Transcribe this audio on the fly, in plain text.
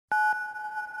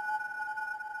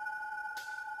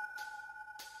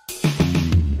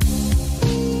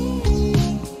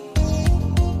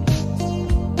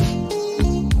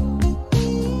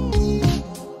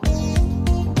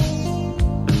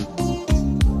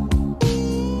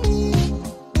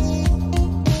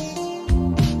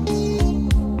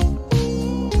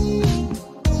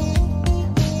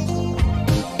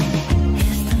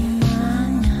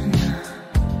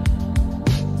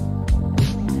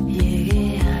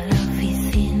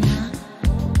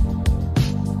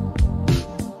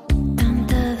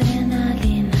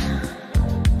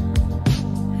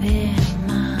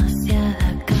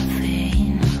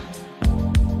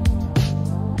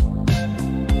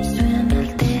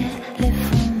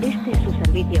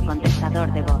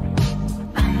contestador de voz.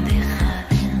 Bandeja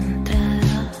de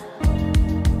entrada.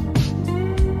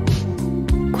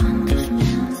 ¿Cuántos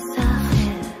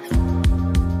mensajes?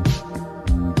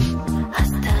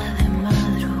 Hasta de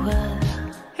madrugada.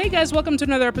 Hey guys, welcome to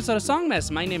another episode of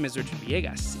Songmas. My name is Richard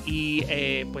Villegas y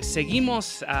pues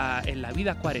seguimos en la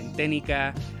vida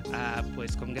cuarenténica,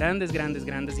 pues con grandes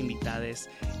invitadas.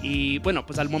 Y bueno,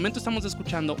 pues al momento estamos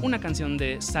escuchando una canción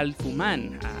de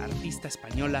Salfumán, artista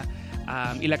española,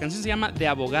 y la canción se llama De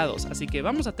Abogados. Así que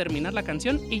vamos a terminar la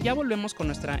canción y ya volvemos con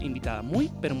nuestra invitada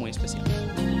muy, pero muy especial.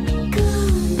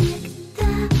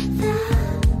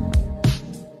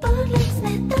 Por la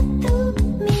exneta tu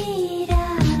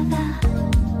mirada.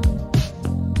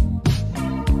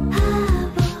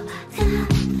 Abogada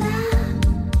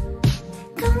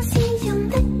con sillón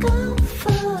de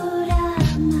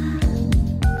Conforama.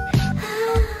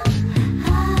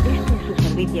 Este es su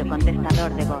servicio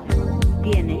contestador de voz.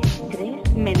 Tiene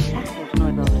 3 mensajes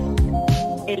nuevos.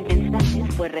 El mensaje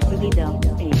fue recibido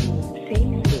en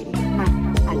 6 de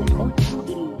marzo a las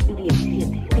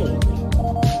 8:17 p.m.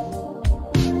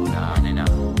 Hola, nena.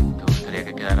 ¿Te gustaría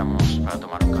que quedáramos para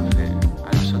tomar un café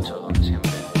a las 8 donde siempre?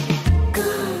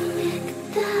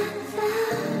 Conectada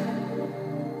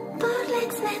por la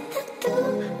exneta tu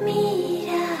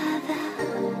mirada.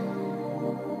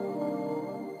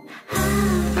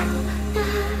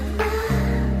 Abogada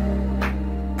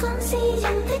con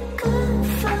sillón de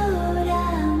Conforama.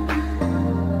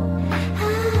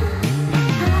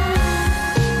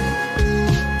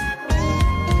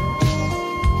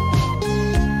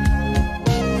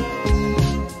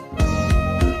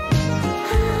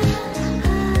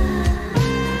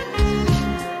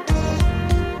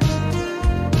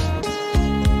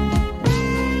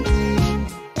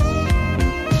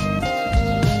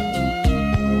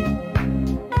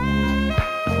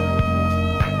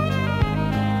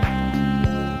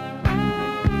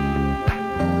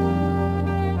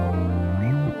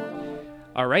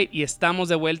 Alright, y estamos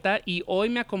de vuelta y hoy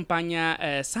me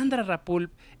acompaña Sandra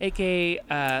Rapulp,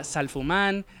 a.k.a.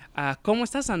 Salfumán. ¿Cómo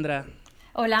estás, Sandra?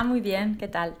 Hola, muy bien. ¿Qué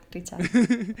tal, Richard?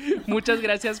 Muchas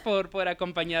gracias por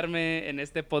acompañarme en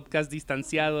este podcast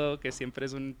distanciado, que siempre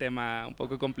es un tema un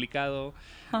poco complicado.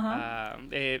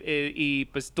 Y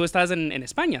pues tú estás en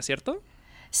España, ¿cierto?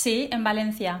 Sí, en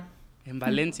Valencia. En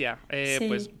Valencia. Sí.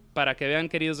 Pues para que vean,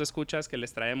 queridos escuchas, que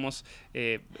les traemos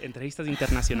entrevistas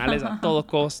internacionales a todo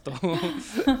costo.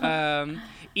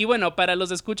 Y bueno, para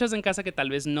los escuchas en casa que tal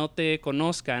vez no te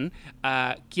conozcan,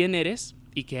 ¿quién eres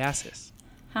y qué haces?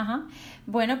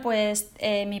 Bueno, pues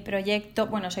mi proyecto,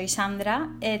 soy Sandra,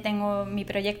 mi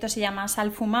proyecto se llama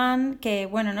Salfumán, que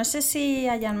bueno, no sé si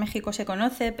allá en México se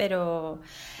conoce, pero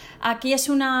aquí es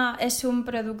un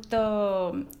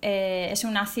producto, es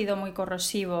un ácido muy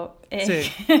corrosivo,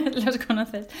 Sí. los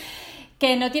conoces,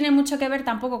 que no tiene mucho que ver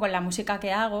tampoco con la música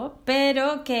que hago,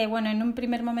 pero que bueno, en un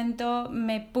primer momento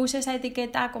me puse esa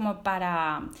etiqueta como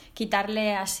para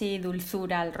quitarle así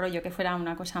dulzura al rollo, que fuera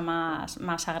una cosa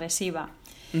más agresiva.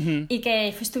 Uh-huh. Y que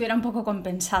estuviera un poco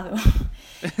compensado.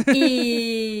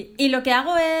 y lo que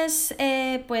hago es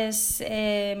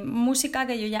música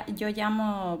que yo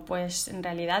llamo pues en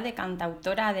realidad de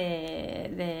cantautora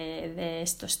de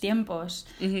estos tiempos.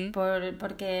 Uh-huh.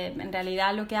 Porque en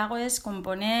realidad lo que hago es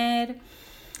componer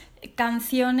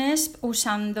canciones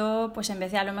usando, pues en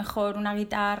vez de a lo mejor una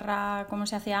guitarra como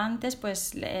se hacía antes,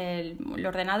 pues el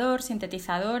ordenador,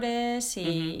 sintetizadores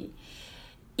y... Uh-huh.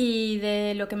 Y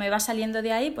de lo que me va saliendo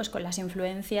de ahí, pues con las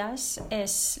influencias,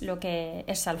 es lo que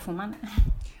es Salfumán.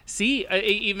 Sí,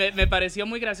 y me pareció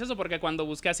muy gracioso porque cuando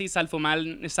busqué así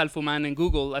Salfumán en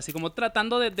Google, así como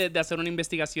tratando de hacer una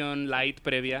investigación light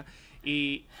previa,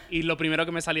 y lo primero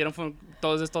que me salieron fueron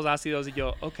todos estos ácidos y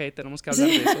yo, ok, tenemos que hablar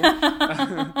de eso.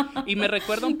 Y me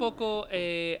recuerda un poco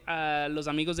a los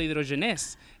amigos de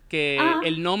Hidrogenés, que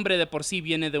el nombre de por sí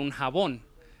viene de un jabón.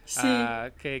 Sí.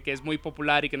 Que es muy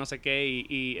popular y que no sé qué,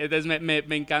 y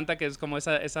me encanta que es como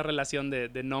esa relación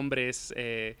de nombres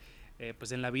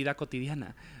pues en la vida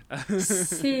cotidiana.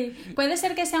 Sí, puede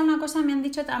ser que sea una cosa, me han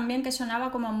dicho también que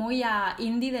sonaba como muy a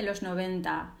indie de los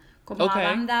 90, como a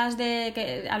bandas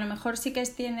que a lo mejor sí que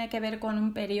tiene que ver con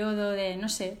un periodo de, no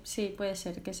sé, sí, puede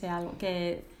ser que sea algo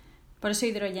que... Por eso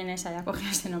Hidrogenés haya cogido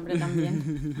ese nombre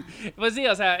también. Pues sí,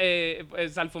 o sea,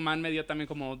 Salfumán me dio también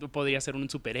como podría ser un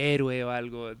superhéroe o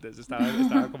algo, entonces estaba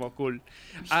como cool.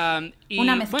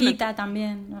 Una mezquita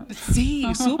también, ¿no? Sí,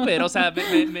 súper, o sea,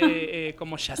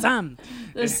 como Shazam.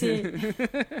 Sí.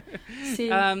 Sí.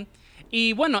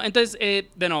 Y bueno, entonces,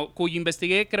 cuyo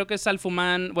investigué, creo que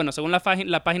Salfumán, bueno, según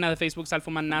la página de Facebook,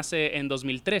 Salfumán nace en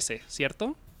 2013,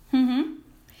 ¿cierto? Uh-huh.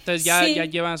 Entonces ya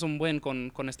llevas un buen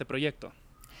con este proyecto.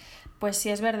 Pues sí,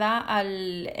 es verdad,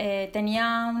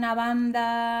 tenía una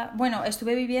banda, bueno,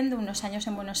 estuve viviendo unos años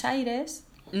en Buenos Aires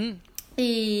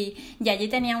y allí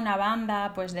tenía una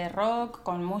banda pues de rock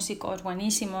con músicos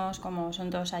buenísimos como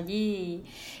son todos allí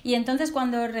y entonces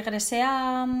cuando regresé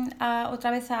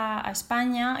otra vez a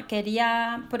España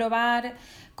quería probar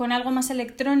con algo más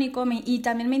electrónico y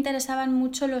también me interesaban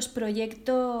mucho los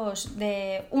proyectos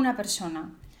de una persona.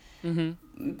 Uh-huh.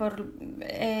 Por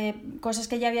cosas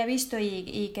que ya había visto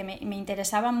y que me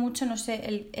interesaba mucho, no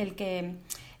sé,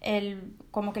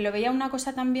 como que lo veía una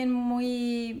cosa también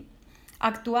muy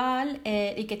actual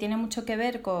y que tiene mucho que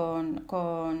ver con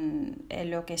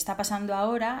lo que está pasando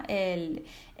ahora, el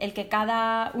que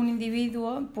un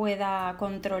individuo pueda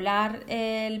controlar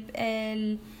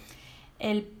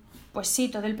pues sí,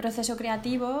 todo el proceso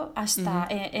creativo hasta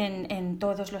en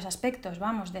todos los aspectos,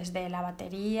 vamos, desde la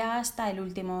batería hasta el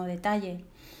último detalle.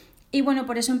 Y bueno,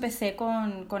 por eso empecé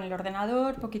con el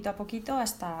ordenador, poquito a poquito,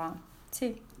 hasta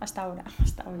ahora.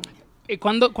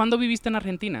 ¿Cuándo viviste en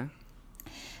Argentina?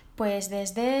 Pues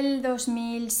desde el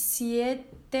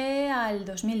 2007 al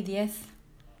 2010.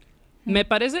 Me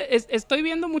parece, estoy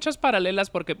viendo muchas paralelas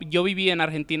porque yo viví en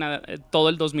Argentina todo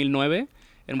el 2009,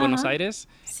 en Buenos Aires,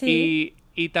 sí.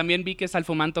 Y también vi que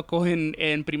Salfumán tocó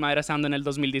en Primavera Sound en el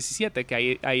 2017,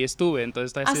 que ahí estuve.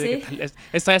 Entonces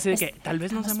estoy así de que tal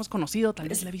vez nos hemos conocido, tal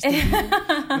vez la he visto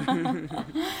en vivo.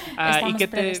 ¿Y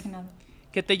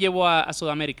qué te llevó a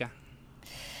Sudamérica?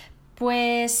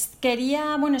 Pues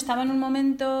estaba en un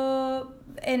momento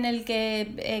en el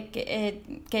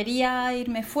que quería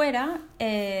irme fuera.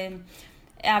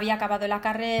 Había acabado la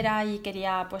carrera y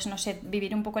quería, pues no sé,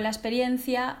 vivir un poco la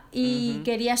experiencia y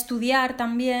quería estudiar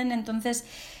también, entonces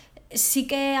sí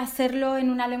que hacerlo en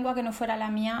una lengua que no fuera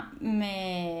la mía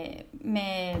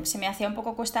se me hacía un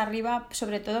poco cuesta arriba,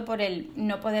 sobre todo por el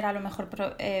no poder a lo mejor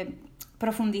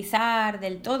profundizar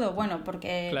del todo, bueno,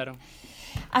 porque... Claro.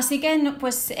 Así que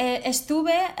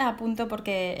estuve a punto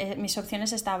porque mis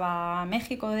opciones estaba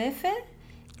México DF,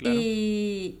 claro.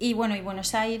 y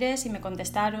Buenos Aires, y me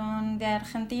contestaron de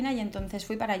Argentina y entonces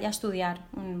fui para allá a estudiar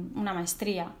una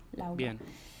maestría, Laura. Bien.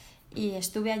 Y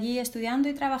estuve allí estudiando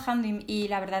y trabajando y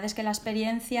la verdad es que la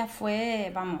experiencia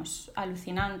fue,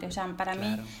 alucinante. O sea, para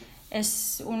mí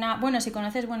es si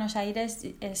conoces Buenos Aires,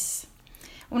 es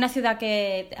una ciudad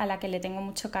a la que le tengo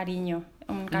mucho cariño,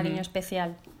 un cariño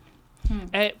especial.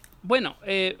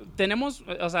 Tenemos,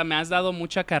 o sea, me has dado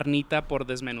mucha carnita por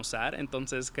desmenuzar,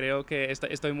 entonces creo que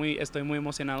estoy muy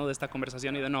emocionado de esta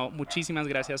conversación y de nuevo, muchísimas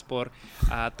gracias por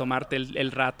tomarte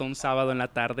el rato un sábado en la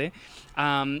tarde.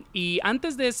 Y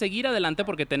antes de seguir adelante,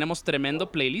 porque tenemos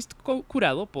tremendo playlist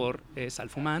curado por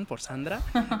Salfumán, por Sandra,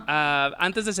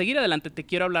 antes de seguir adelante te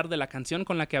quiero hablar de la canción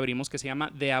con la que abrimos que se llama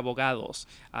De Abogados.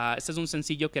 Este es un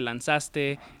sencillo que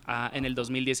lanzaste en el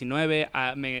 2019,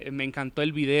 me encantó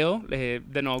el video,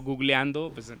 de nuevo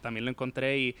googleando, pues también lo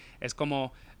encontré y es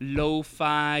como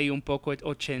lo-fi, un poco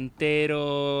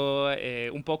ochentero,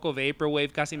 un poco vaporwave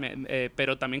casi,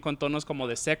 pero también con tonos como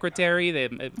de Secretary,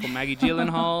 con Maggie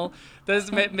Gyllenhaal.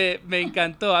 Entonces me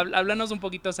encantó. Háblanos un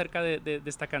poquito acerca de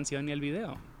esta canción y el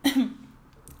video.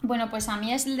 Bueno, pues a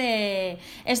mí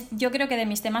yo creo que de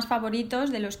mis temas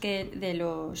favoritos, de los que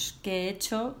he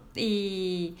hecho,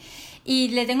 y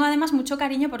le tengo además mucho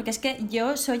cariño porque es que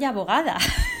yo soy abogada.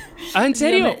 ¿Ah, en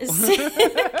serio? Sí.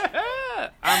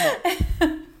 Amo.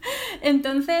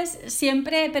 Entonces,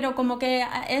 siempre, pero como que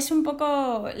es un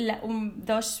poco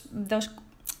dos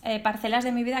parcelas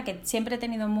de mi vida que siempre he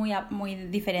tenido muy, muy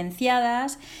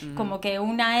diferenciadas, como que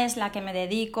una es la que me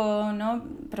dedico, ¿no?,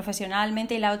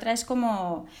 profesionalmente y la otra es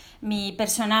como mi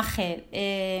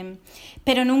personaje,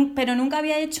 pero nunca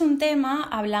había hecho un tema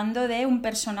hablando de un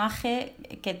personaje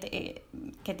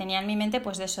que tenía en mi mente,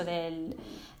 pues de eso,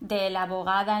 de la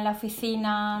abogada en la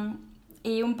oficina.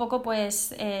 Y un poco,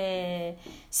 pues,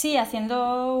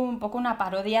 haciendo un poco una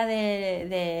parodia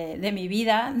de mi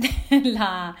vida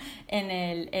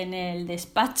en el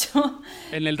despacho.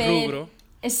 En el rubro.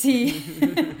 Sí.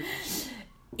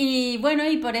 Y bueno,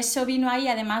 y por eso vino ahí.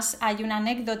 Además, hay una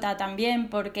anécdota también,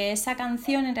 porque esa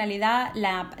canción, en realidad,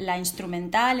 la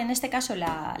instrumental, en este caso,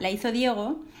 la hizo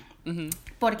Diego,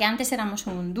 porque antes éramos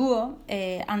un dúo.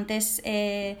 Antes...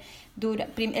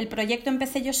 el proyecto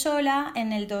empecé yo sola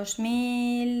en el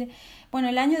 2000,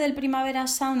 el año del Primavera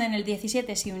Sound, en el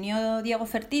 17 se unió Diego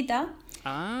Fertita.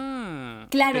 Claro,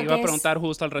 te iba a preguntar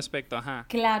justo al respecto, ajá.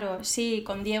 Claro, sí,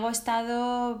 con Diego he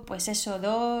estado,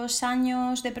 2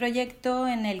 años de proyecto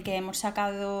en el que hemos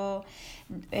sacado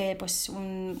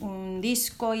un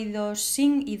disco y dos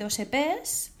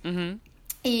EPs.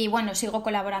 Y bueno, sigo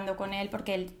colaborando con él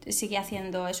porque él sigue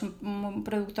haciendo, es un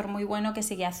productor muy bueno que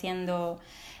sigue haciendo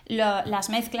las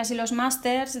mezclas y los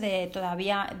masters de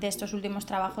estos últimos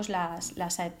trabajos las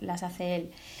hace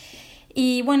él.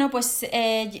 Y bueno, pues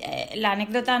la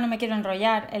anécdota no me quiero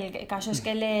enrollar. El caso es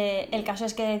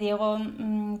que Diego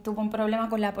tuvo un problema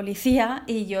con la policía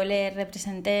y yo le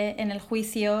representé en el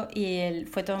juicio y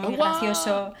fue todo muy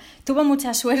gracioso. Tuvo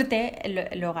mucha suerte,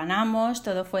 lo ganamos,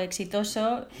 todo fue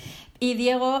exitoso. Y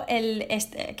Diego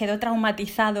quedó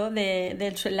traumatizado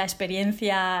de la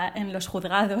experiencia en los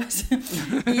juzgados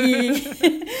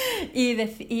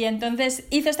y entonces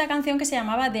hizo esta canción que se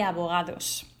llamaba De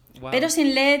Abogados. Wow. Pero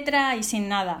sin letra y sin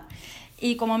nada.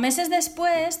 Y como meses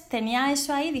después tenía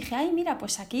eso ahí, dije, ay, mira,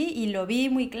 pues aquí, y lo vi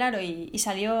muy claro y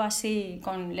salió así,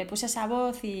 le puse esa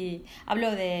voz y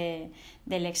hablo del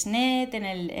Exnet,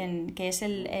 que es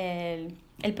el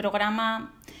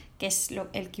programa que es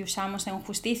el que usamos en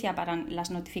Justicia para las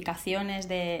notificaciones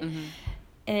de...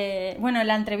 Bueno,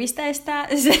 la entrevista esta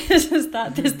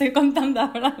te estoy contando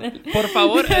ahora. Por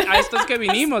favor, a esto es que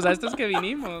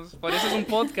vinimos. Por eso es un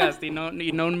podcast y no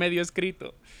un medio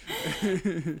escrito.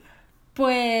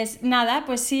 Pues nada,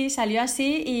 pues sí, salió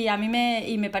así y a mí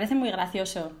me parece muy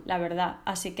gracioso, la verdad.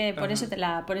 Así que por eso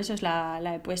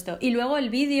la he puesto. Y luego el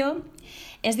vídeo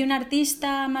es de una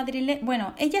artista madrileña,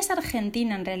 bueno, ella es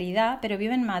argentina en realidad, pero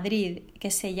vive en Madrid, que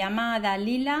se llama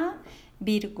Dalila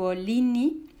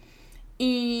Virgolini.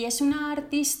 Y es una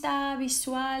artista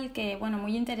visual que, bueno,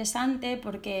 muy interesante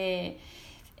porque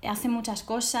hace muchas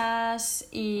cosas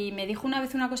y me dijo una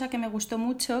vez una cosa que me gustó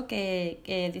mucho,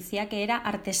 que decía que era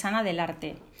artesana del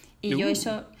arte. Y yo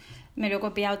eso me lo he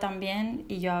copiado también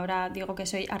y yo ahora digo que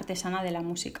soy artesana de la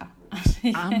música.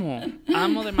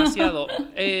 Amo demasiado.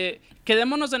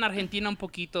 Quedémonos en Argentina un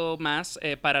poquito más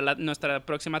para nuestra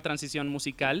próxima transición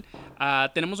musical.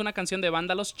 Tenemos una canción de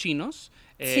banda Los Chinos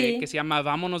que se llama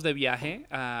Vámonos de Viaje,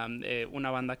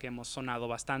 una banda que hemos sonado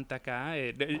bastante acá.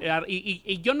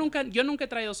 Y yo nunca he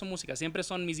traído su música, siempre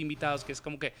son mis invitados, que es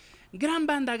como que gran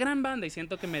banda, y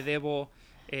siento que me debo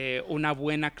una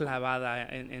buena clavada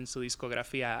en su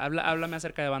discografía. Háblame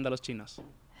acerca de banda Los Chinos.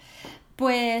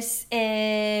 Pues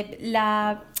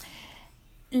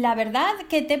la verdad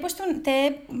que te he puesto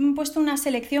una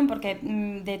selección porque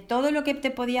de todo lo que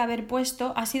te podía haber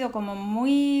puesto ha sido como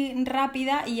muy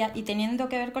rápida y teniendo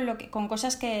que ver con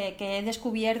cosas que he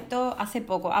descubierto hace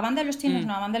poco. A Banda de los Chinos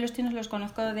no, a Banda de los Chinos los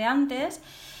conozco de antes,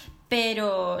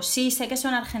 pero sí sé que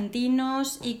son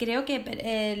argentinos y creo que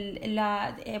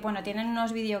bueno, tienen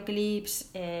unos videoclips.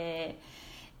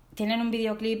 Tienen un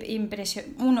videoclip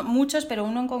muchos, pero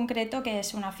uno en concreto que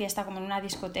es una fiesta como en una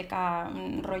discoteca,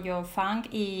 un rollo funk,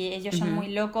 y ellos son muy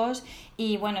locos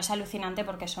y bueno, es alucinante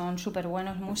porque son súper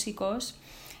buenos músicos,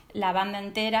 la banda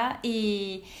entera,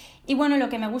 y bueno, lo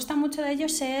que me gusta mucho de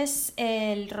ellos es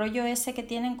el rollo ese que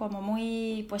tienen como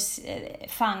muy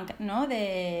funk, ¿no?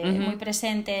 Muy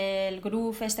presente el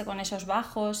groove con esos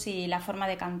bajos y la forma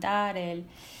de cantar,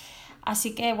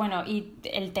 Así que bueno, y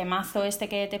el temazo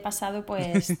que te he pasado,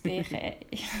 pues dije...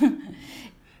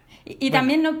 y bueno,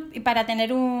 también para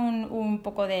tener un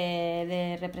poco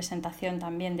de representación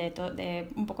también, de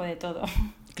un poco de todo.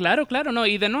 Claro, no,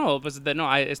 y de nuevo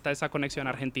está esa conexión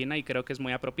argentina y creo que es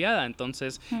muy apropiada.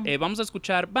 Entonces, vamos a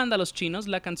escuchar Banda Los Chinos,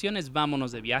 la canción es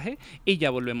Vámonos de Viaje y ya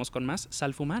volvemos con más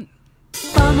Salfumán.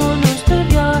 Vámonos de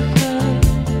viaje,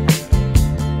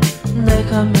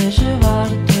 déjame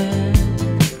llevarte.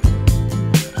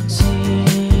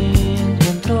 Sin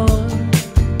control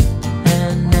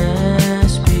en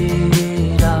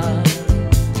espiral,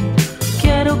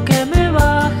 quiero que me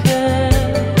bajes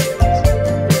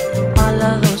al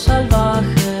lado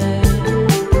salvaje.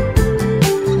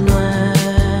 No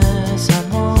es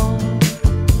amor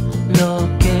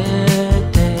lo que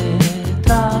te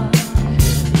traje,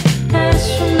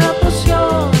 es una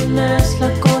poción, es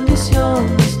la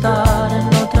condición de estar en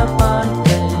otra parte.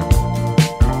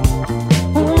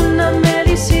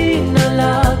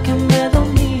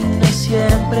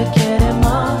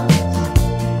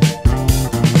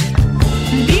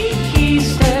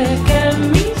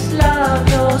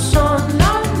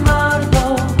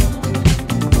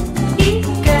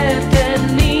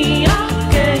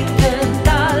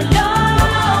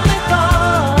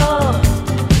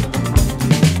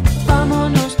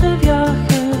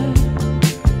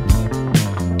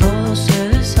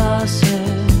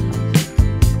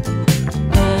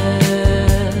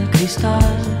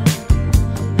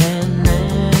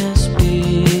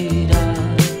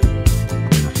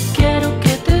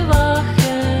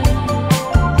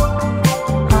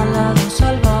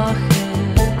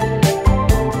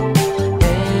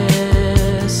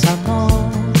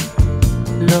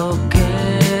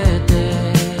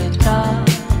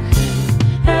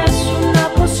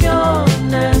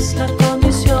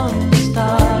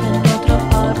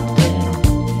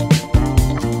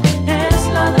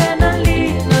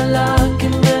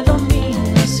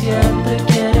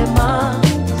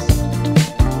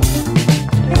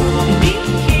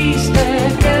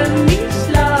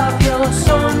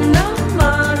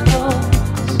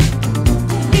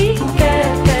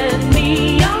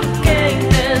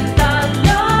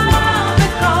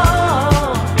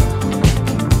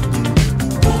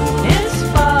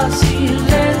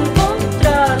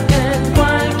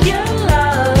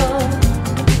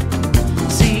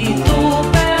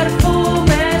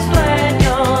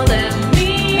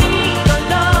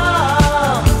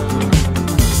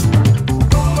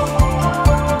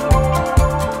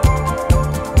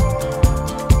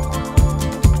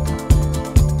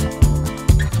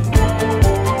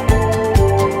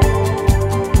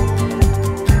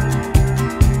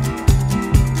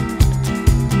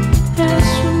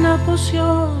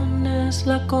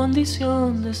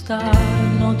 sensación de estar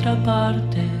en otra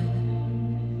parte.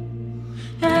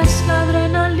 Es la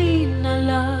adrenalina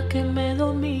la que me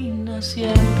domina,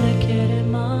 siempre quiere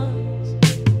más.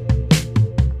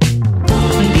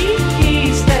 Me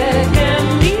dijiste que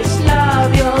mis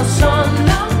labios son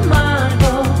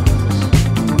amargos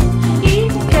y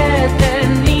que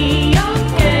tenía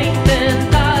que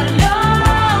intentarlo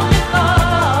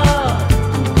mejor.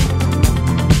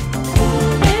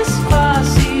 Es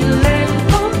fácil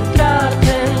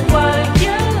encontrarte en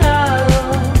cualquier lado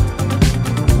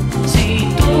si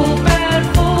tu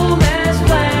perfume es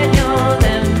dueño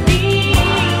de mi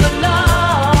dolor.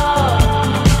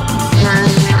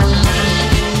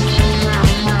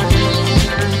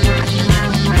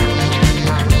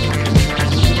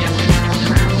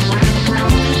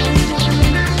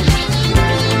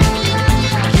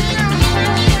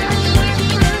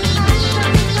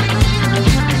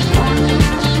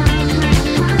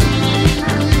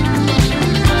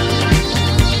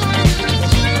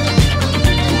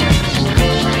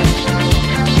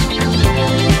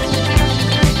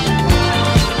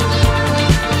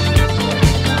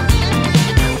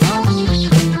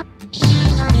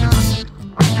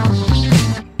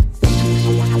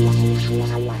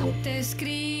 Te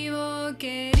escribo,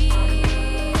 querida.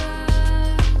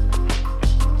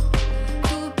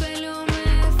 Tu pelo me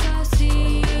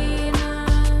fascina.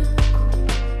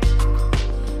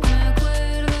 Me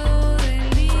acuerdo del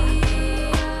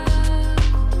día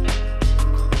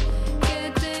que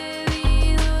te vi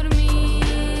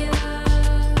dormida.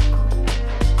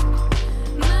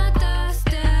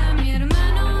 Mataste a mi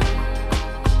hermano.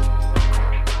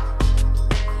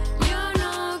 Yo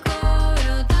no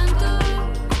cobro tanto.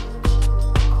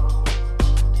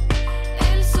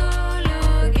 Él solo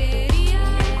quería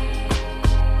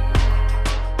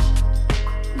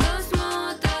 2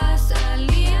 motas al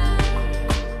día.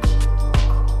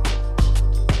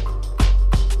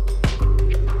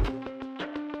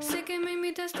 Sé que me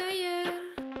invitaste ayer,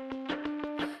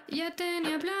 ya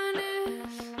tenía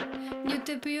planes. Yo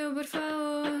te pido por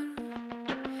favor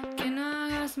que no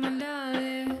hagas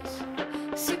maldades.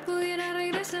 Si pudiera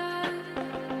regresar,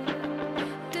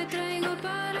 te traigo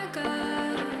para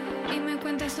acá y me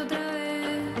cuentas otra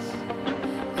vez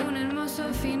un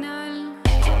hermoso final.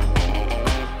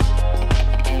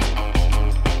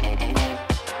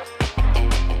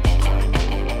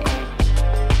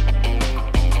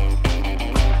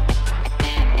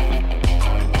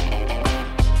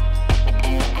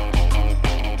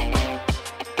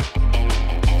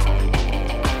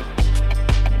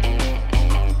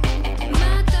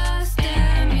 Mataste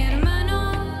a mi hermano.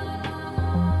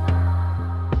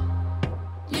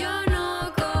 Yo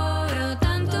no cobro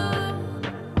tanto.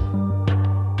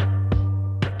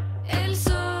 Él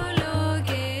solo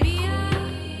quería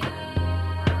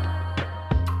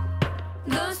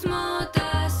 2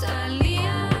 motas al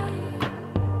día.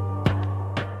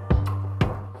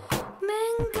 Me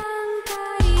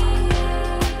encantaría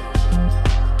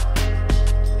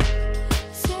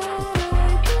ser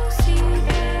tu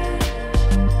cita.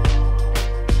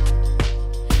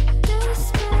 Te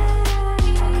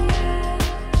esperaría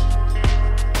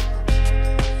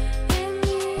en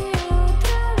mi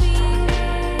otra vida.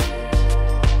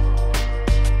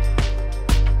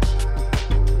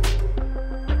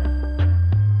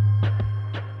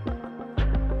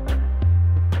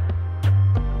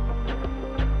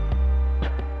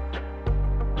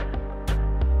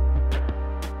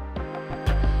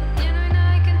 Ya no hay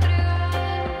nada que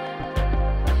entregar,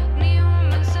 ni un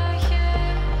mensaje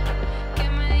que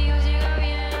me digas llega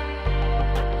bien.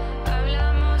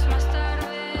 Hablamos más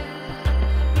tarde.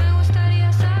 Me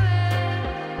gustaría saber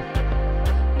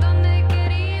dónde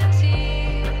querías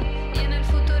ir y en el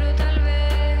futuro tal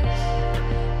vez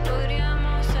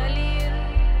podríamos salir.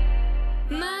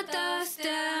 Mataste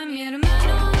a mi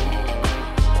hermano.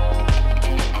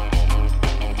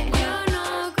 Yo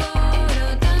no cobro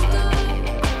tanto.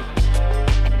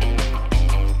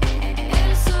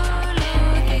 Él solo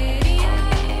quería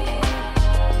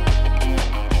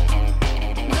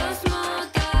 2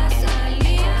 motas al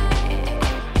día.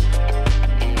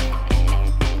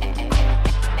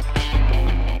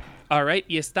 Alright,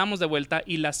 y estamos de vuelta.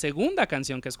 Y la segunda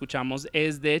canción que escuchamos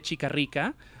es de Chica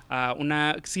Rica,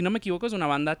 una, si no me equivoco, es una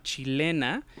banda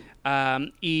chilena.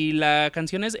 Y la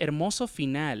canción es Hermoso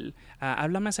Final.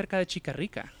 Háblame acerca de Chica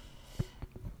Rica.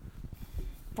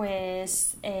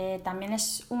 Pues también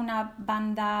es una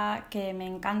banda que me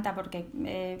encanta porque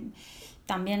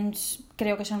también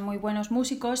creo que son muy buenos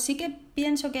músicos. Sí que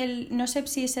pienso que, no sé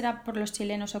si será por los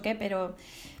chilenos o qué, pero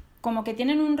como que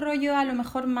tienen un rollo a lo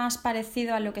mejor más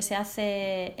parecido a lo que se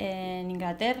hace en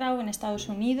Inglaterra o en Estados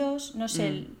Unidos. No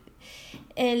sé,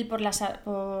 por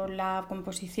la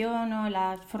composición o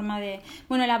la forma de...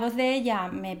 Bueno, la voz de ella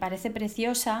me parece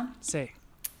preciosa. Sí.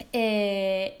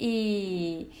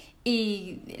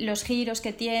 Y los giros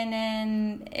que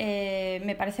tienen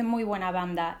me parecen muy buena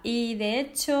banda. Y de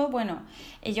hecho, bueno,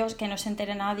 ellos, que no se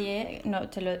entere nadie, no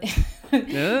te lo...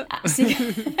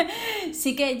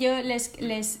 sí que yo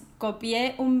les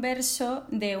copié un verso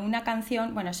de una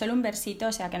canción, bueno, solo un versito,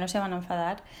 o sea que no se van a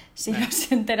enfadar si no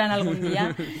se enteran algún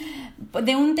día,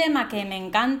 de un tema que me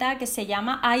encanta, que se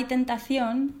llama Hay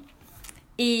Tentación.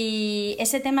 Y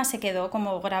ese tema se quedó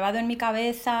como grabado en mi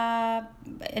cabeza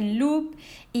en loop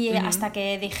y hasta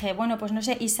que dije, bueno, pues no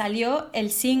sé, y salió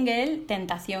el single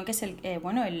Tentación, que es el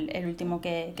último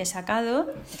que he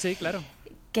sacado. Sí, claro.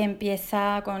 Que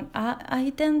empieza con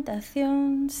hay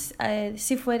tentación,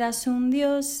 si fueras un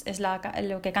dios, es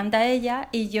lo que canta ella,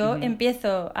 y yo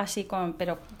empiezo así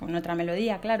pero con otra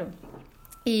melodía, claro.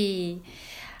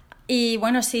 Y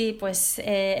bueno, sí, pues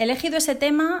he elegido ese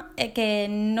tema que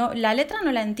la letra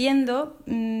no la entiendo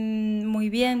muy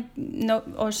bien,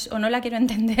 o no la quiero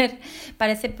entender,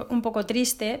 parece un poco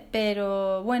triste,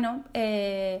 pero bueno,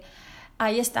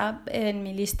 ahí está en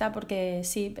mi lista porque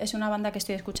sí, es una banda que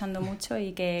estoy escuchando mucho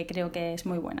y que creo que es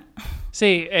muy buena.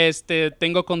 Sí,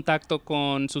 tengo contacto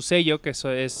con su sello, que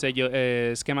es sello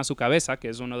Esquema Su Cabeza, que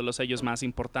es uno de los sellos más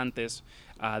importantes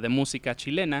de música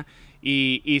chilena.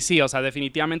 Y sí, o sea,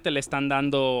 definitivamente le están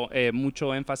dando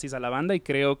mucho énfasis a la banda y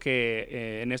creo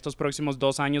que en estos próximos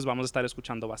 2 años vamos a estar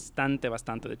escuchando bastante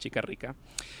de Chica Rica.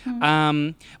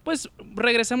 Pues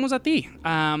regresemos a ti.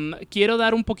 Quiero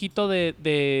dar un poquito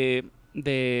de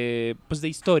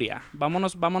historia.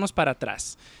 Vámonos para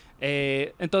atrás.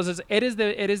 Entonces, eres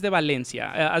de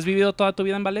Valencia. ¿Has vivido toda tu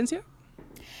vida en Valencia?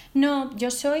 No,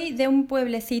 yo soy de un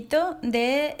pueblecito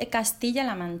de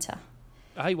Castilla-La Mancha.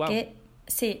 Ay, wow.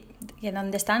 Sí,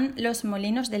 donde están los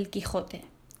molinos del Quijote.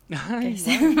 Ay,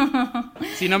 wow.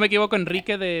 Si no me equivoco,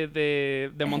 Enrique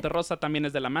de Monterrosa también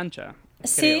es de La Mancha.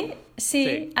 Sí.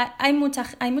 Hay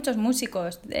muchos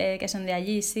músicos que son de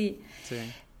allí, sí.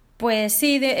 Pues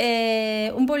sí,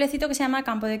 un pueblecito que se llama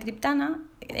Campo de Criptana,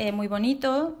 muy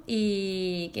bonito,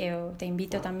 y que te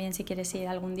invito también, si quieres ir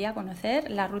algún día a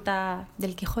conocer la ruta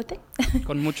del Quijote.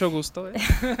 Con mucho gusto.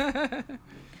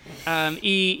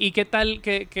 ¿Y qué tal,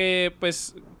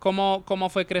 pues, cómo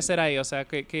fue crecer ahí? O sea,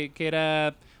 ¿qué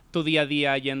era tu día a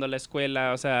día yendo a la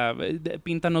escuela? O sea,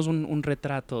 píntanos un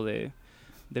retrato de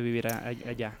vivir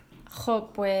allá.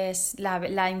 Pues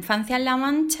la infancia en La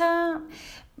Mancha,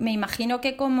 me imagino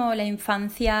que como la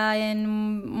infancia en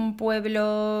un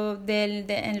pueblo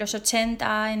en los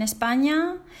 80 en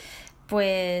España,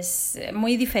 pues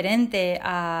muy diferente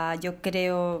a, yo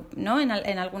creo, ¿no? En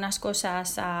algunas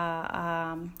cosas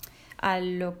a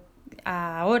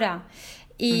ahora.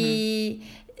 Y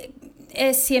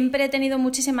siempre he tenido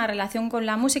muchísima relación con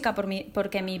la música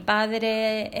porque mi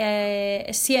padre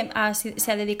se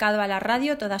ha dedicado a la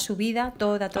radio toda su vida,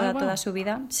 toda su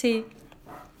vida, sí.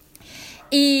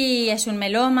 Y es un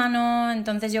melómano,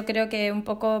 entonces yo creo que un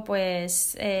poco,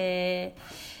 pues,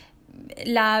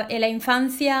 la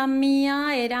infancia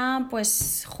mía era,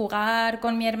 pues, jugar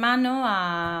con mi hermano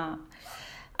a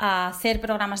hacer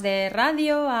programas de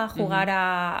radio, a jugar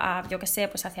a yo qué sé,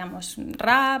 pues hacíamos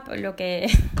rap, lo que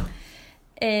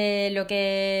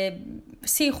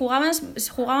sí,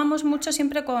 jugábamos mucho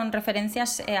siempre con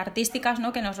referencias artísticas,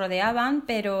 ¿no? Que nos rodeaban,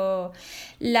 pero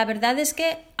la verdad es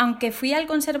que aunque fui al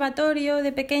conservatorio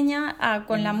de pequeña,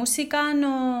 con la música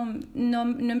no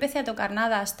empecé a tocar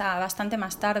nada hasta bastante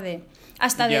más tarde,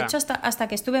 de hecho hasta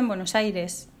que estuve en Buenos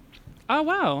Aires. Ah,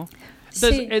 wow.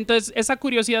 Entonces esa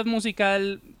curiosidad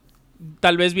musical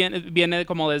tal vez viene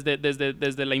como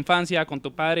desde la infancia con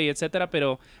tu padre y etcétera,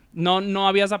 pero ¿no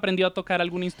habías aprendido a tocar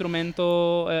algún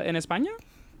instrumento en España?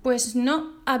 Pues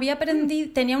no, había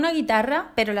aprendido, tenía una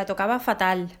guitarra, pero la tocaba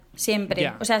fatal,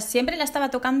 siempre. O sea, siempre la estaba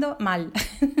tocando mal.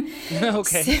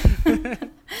 Okay. Sí.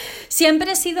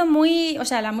 Siempre he sido muy, o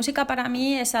sea, la música para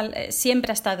mí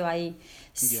siempre ha estado ahí.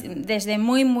 Desde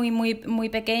muy, muy, muy, muy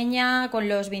pequeña, con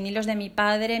los vinilos de mi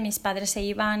padre, mis padres se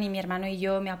iban y mi hermano y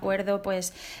yo, me acuerdo,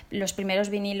 pues los primeros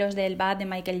vinilos del Bad de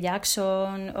Michael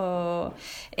Jackson, o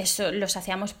eso, los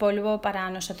hacíamos polvo, para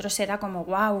nosotros era como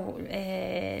wow,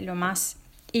 lo más.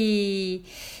 Y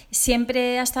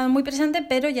siempre ha estado muy presente,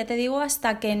 pero ya te digo,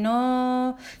 hasta que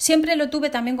no... Siempre lo tuve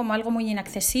también como algo muy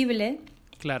inaccesible.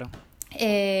 Claro.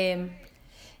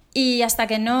 Y hasta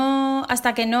que no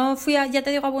fui, ya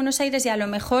te digo, a Buenos Aires, y a lo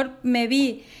mejor me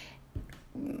vi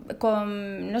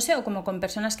con, no sé, o como con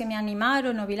personas que me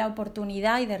animaron, o vi la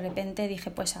oportunidad y de repente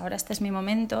dije, pues ahora este es mi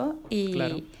momento, y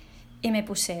me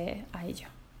puse a ello.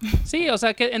 Sí, o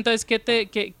sea, entonces,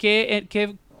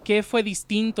 ¿qué fue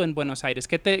distinto en Buenos Aires?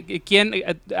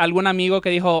 ¿Algún amigo que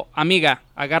dijo, amiga,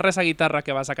 agarra esa guitarra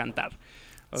que vas a cantar?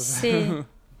 O sea, Sí.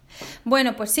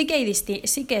 Bueno, pues sí que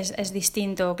sí que es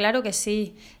distinto, claro que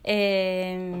sí.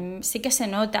 Sí que se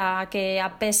nota que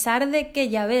a pesar de que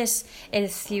ya ves el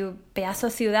pedazo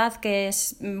ciudad que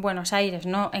es Buenos Aires,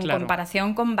 ¿no? En Claro.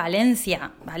 comparación con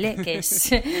Valencia, ¿vale? Que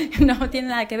es, no tiene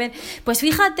nada que ver. Pues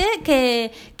fíjate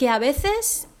que a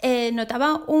veces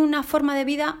notaba una forma de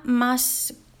vida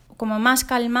como más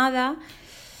calmada.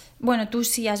 Bueno, tú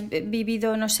sí has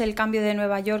vivido, no sé, el cambio de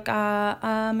Nueva York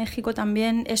a México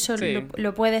también, eso Sí.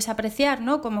 lo puedes apreciar,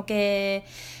 ¿no? Como que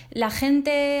la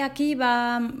gente aquí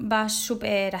va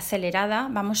súper acelerada,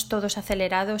 vamos todos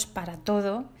acelerados para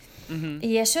todo.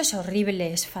 Y eso es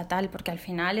horrible, es fatal, porque al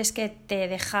final es que te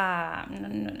deja...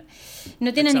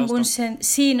 No tiene Exhausto.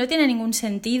 no tiene ningún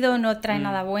sentido, no trae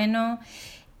nada bueno.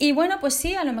 Y bueno, pues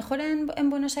sí, a lo mejor en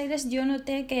Buenos Aires yo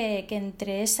noté que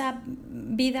entre esa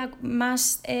vida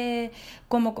más,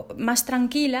 como más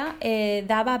tranquila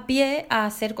daba pie a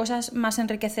hacer cosas más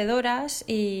enriquecedoras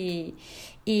y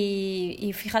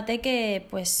fíjate que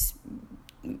pues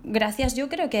yo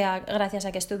creo que gracias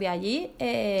a que estuve allí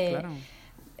Claro.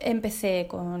 empecé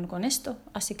con esto,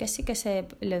 así que sí que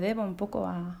le debo un poco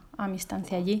a mi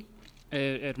estancia allí.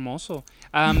 Hermoso.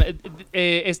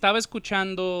 Estaba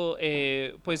escuchando,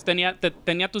 pues tenía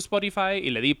tu Spotify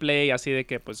y le di play, así de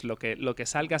que pues lo que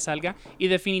salga, y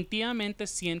definitivamente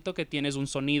siento que tienes un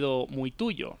sonido muy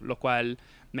tuyo, lo cual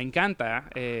me encanta,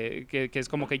 que es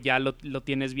como que ya lo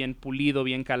tienes bien pulido,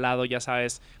 bien calado, ya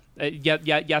sabes,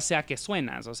 ya sé a qué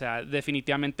suenas, o sea,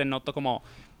 definitivamente noto como,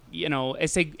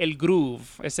 el groove,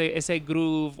 ese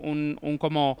groove, un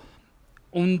como...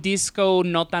 un disco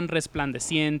no tan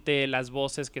resplandeciente, las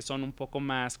voces que son un poco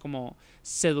más como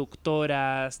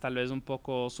seductoras, tal vez un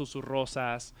poco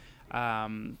susurrosas.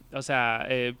 O sea,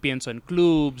 pienso en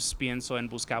clubs, pienso en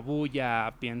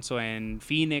Buscabulla, pienso en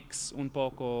Phoenix un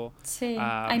poco. Sí,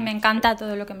 ay, me encanta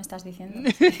todo lo que me estás diciendo.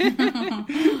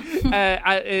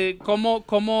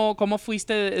 ¿Cómo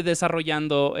fuiste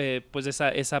desarrollando pues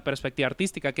esa perspectiva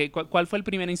artística? ¿Cuál fue el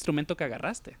primer instrumento que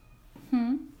agarraste?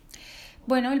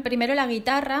 Bueno, el primero la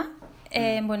guitarra.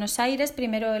 En Buenos Aires,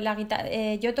 primero la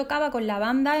guitarra. Yo tocaba con la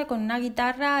banda con una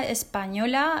guitarra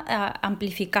española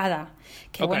amplificada.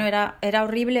 Que Ok. bueno, era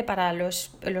horrible para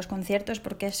los conciertos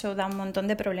porque eso da un montón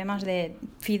de problemas de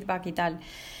feedback y tal.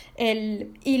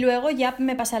 Y luego ya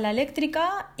me pasé a la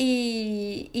eléctrica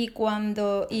y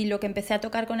lo que empecé a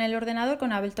tocar con el ordenador,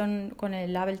 con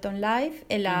el Ableton Live,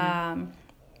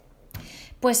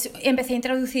 pues empecé a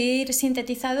introducir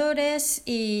sintetizadores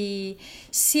y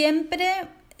siempre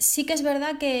sí que es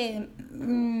verdad que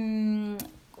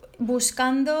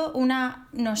buscando una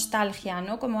nostalgia,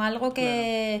 ¿no? Como algo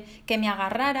que me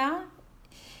agarrara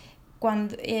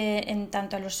en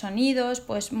tanto a los sonidos,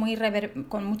 pues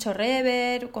con mucho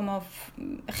reverb, como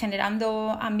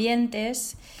generando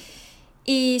ambientes.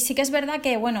 Y sí que es verdad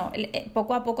que, bueno,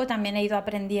 poco a poco también he ido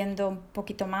aprendiendo un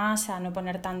poquito más a no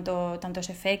poner tantos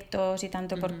efectos y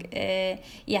tanto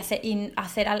y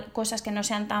hacer cosas que no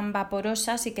sean tan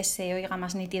vaporosas y que se oiga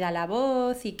más nítida la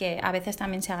voz y que a veces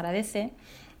también se agradece.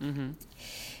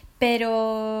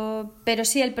 Pero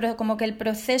sí, como que el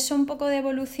proceso un poco de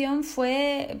evolución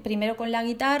fue primero con la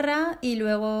guitarra y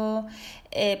luego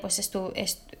pues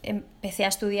empecé a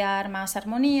estudiar más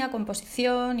armonía,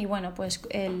 composición y bueno, pues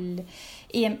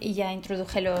y ya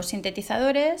introduje los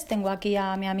sintetizadores. Tengo aquí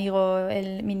a mi amigo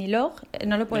el Minilog,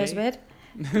 ¿no lo puedes ver?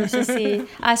 No sé si...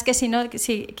 es que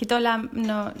si quito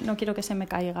no quiero que se me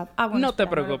caiga. Bueno, No te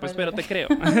espera, preocupes, no pero lo te puedes creo.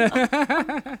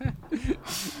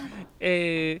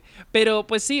 Pero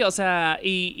pues sí, o sea,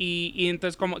 y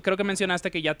entonces creo que mencionaste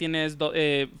que ya tienes,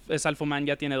 Salfumán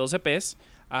ya tiene 2 EPs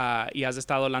y has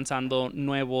estado lanzando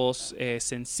nuevos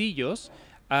sencillos.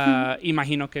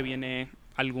 Imagino que viene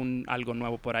algo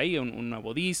nuevo por ahí, un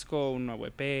nuevo disco, un nuevo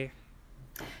EP.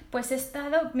 Pues he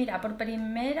estado, mira, por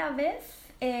primera vez,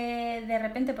 de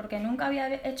repente, porque nunca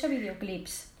había hecho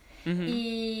videoclips.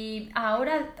 Y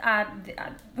ahora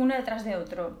uno detrás de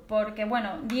otro, porque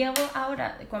bueno, Diego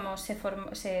ahora como se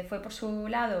fue por su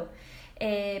lado,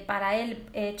 para él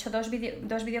he hecho dos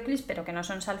videoclips, pero que no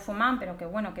son Salfumán, pero que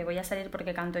bueno, que voy a salir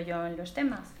porque canto yo en los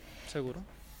temas. Seguro.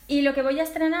 Y lo que voy a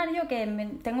estrenar yo, que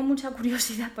tengo mucha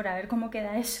curiosidad por ver cómo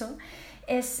queda eso,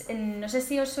 es, no sé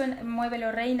si os suena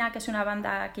Muévelo Reina, que es una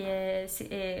banda que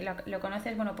lo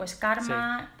conoces, bueno, pues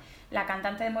Karma, sí. La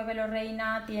cantante de Muévelo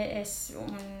Reina es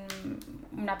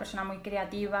una persona muy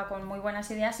creativa, con muy buenas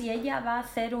ideas, y ella va a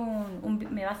hacer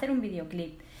me va a hacer un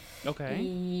videoclip. Okay.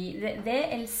 Y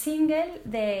de el single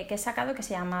que he sacado que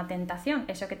se llama Tentación,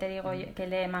 eso que te digo que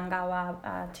le he mangado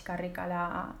a Chica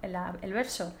Rica el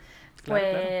verso. Claro,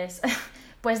 Pues, claro.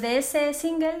 Pues de ese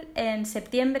single en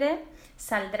septiembre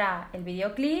saldrá el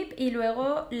videoclip y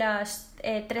luego los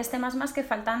 3 temas más que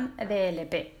faltan de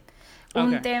LP.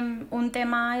 Okay. Un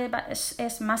tema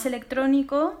es más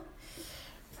electrónico,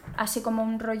 así como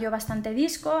un rollo bastante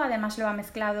disco, además lo ha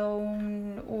mezclado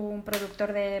un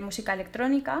productor de música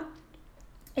electrónica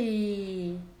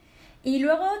y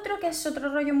luego otro que es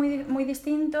otro rollo muy, muy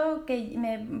distinto, que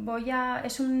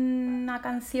es una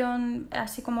canción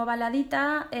así como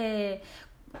baladita,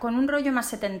 con un rollo más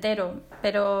setentero,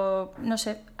 pero no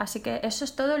sé, así que eso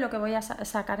es todo lo que voy a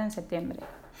sacar en septiembre.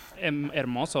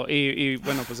 Hermoso. Y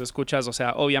bueno, pues escuchas, o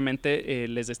sea, obviamente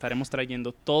les estaremos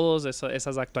trayendo todas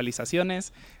esas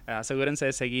actualizaciones. Asegúrense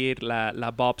de seguir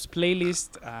la Bob's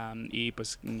Playlist y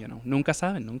pues, nunca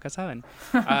saben.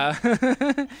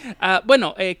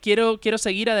 Bueno, quiero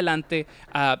seguir adelante.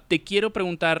 Te quiero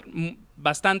preguntar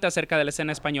bastante acerca de la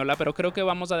escena española, pero creo que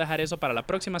vamos a dejar eso para la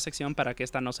próxima sección para que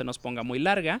esta no se nos ponga muy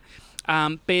larga.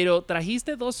 Pero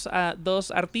trajiste dos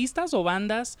artistas o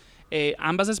bandas,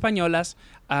 ambas españolas,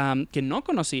 que no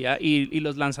conocía y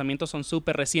los lanzamientos son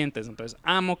súper recientes, entonces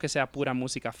amo que sea pura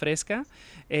música fresca.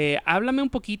 Háblame un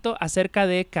poquito acerca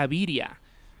de Caviria,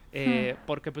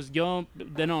 porque pues yo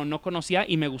no conocía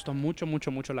y me gustó mucho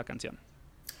la canción.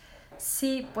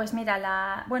 Sí, pues mira,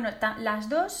 las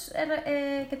dos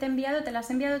que te he enviado, te las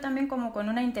he enviado también como con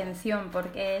una intención,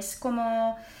 porque es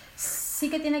como, sí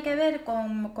que tiene que ver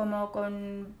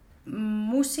con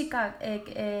música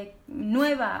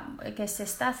nueva que se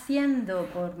está haciendo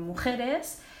por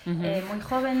mujeres muy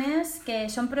jóvenes, que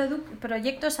son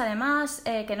proyectos además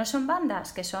que no son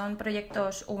bandas, que son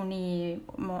proyectos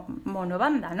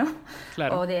monobanda, ¿no?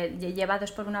 Claro. O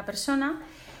llevados por una persona,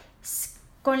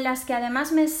 con las que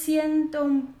además me siento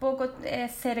un poco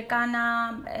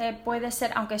cercana, puede ser,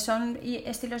 aunque son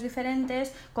estilos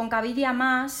diferentes, con Caviria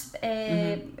más,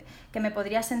 que me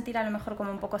podría sentir a lo mejor como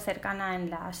un poco cercana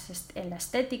en la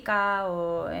estética,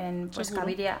 o en, pues ¿Seguro?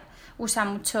 Caviria usa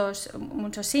mucho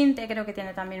sinte, creo que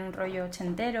tiene también un rollo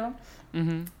ochentero,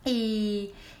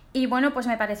 y bueno, pues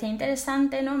me parecía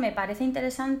interesante, ¿no? Me parece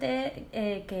interesante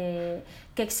que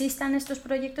existan estos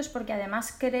proyectos, porque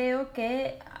además creo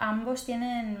que ambos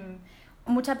tienen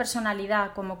mucha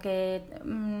personalidad, como que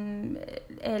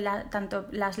tanto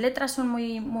las letras son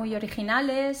muy, muy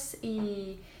originales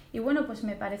y bueno, pues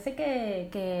me parece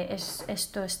que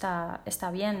esto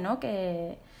está bien, ¿no?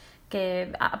 Que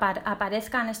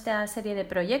aparezcan esta serie de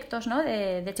proyectos, ¿no?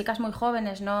 De chicas muy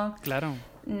jóvenes, ¿no? Claro.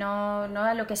 No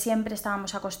a lo que siempre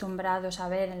estábamos acostumbrados a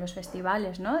ver en los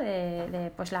festivales, ¿no?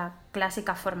 De pues la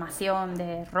clásica formación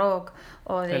de rock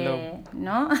o de... Hello.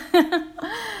 ¿no?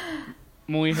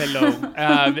 Muy hello.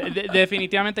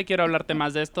 Definitivamente quiero hablarte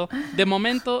más de esto. De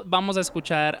momento vamos a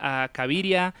escuchar a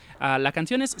Caviria. La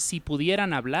canción es Si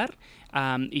Pudieran Hablar,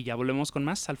 y ya volvemos con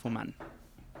más Salfumán.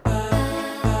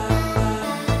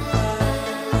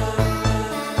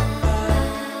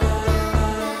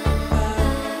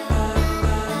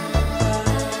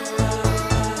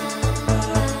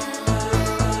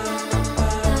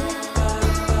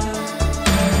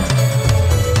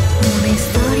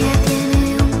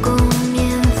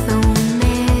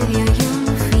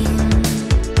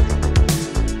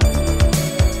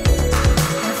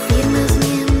 Afirmas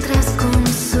mientras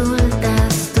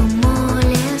consultas tu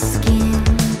moleskin.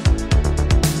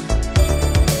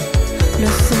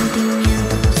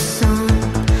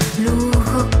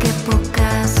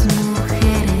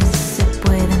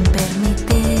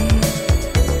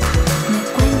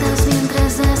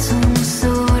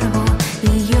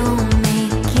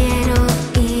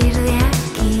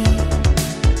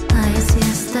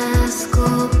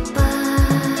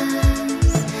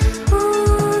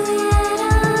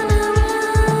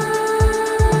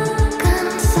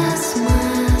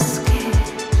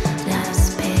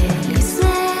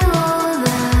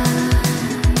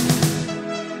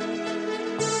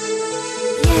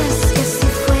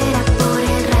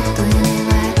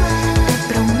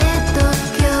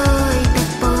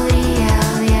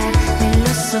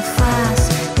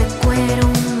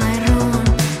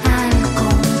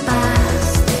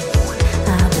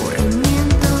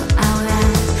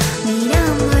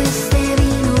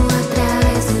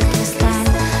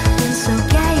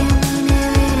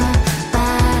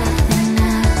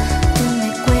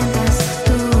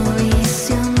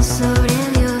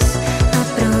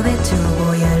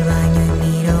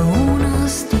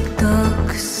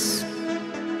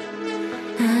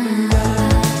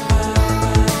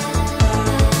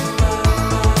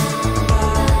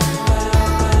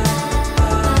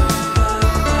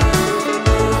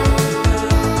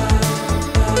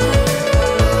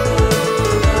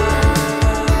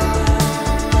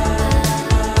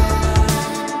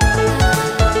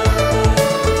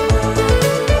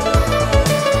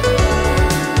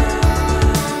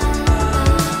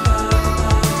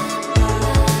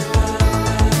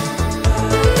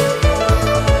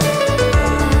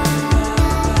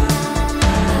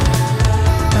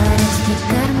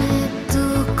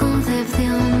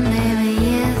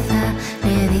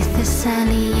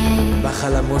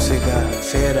 la música,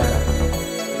 fiera.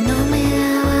 No me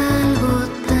daba algo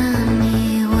tan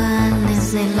igual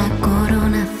desde la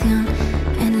coronación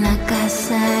en la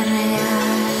Casa Real.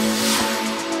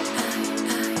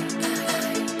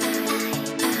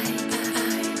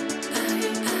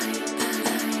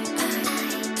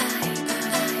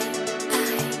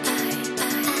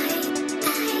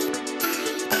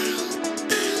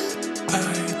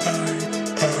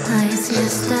 Ay, si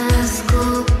estas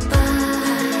copas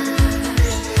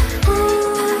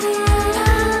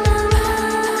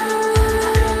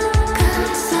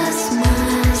cansas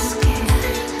más que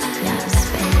las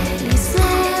pelis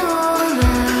de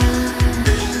boda.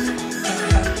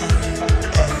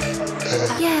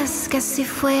 Y es que si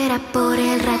fuera por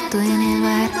el rato en el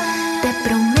bar, te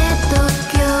prometo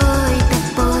que hoy te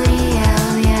podría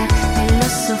odiar. En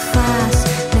los sofás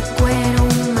de cuero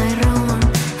marrón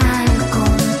al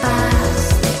compás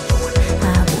de un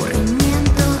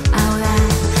aburrimiento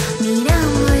audaz,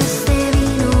 mirando este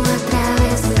vino a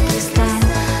través del cristal,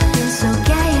 pienso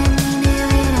que hay en mi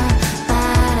nevera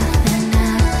para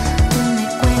cenar. Tú me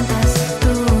cuentas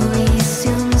tu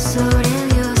visión sobre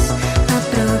Dios,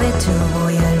 aprovecho,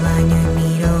 voy al baño y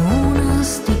miro unos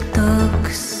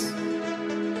TikToks.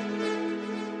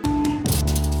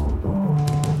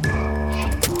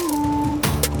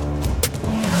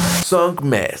 Song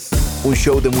Mess, un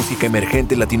show de música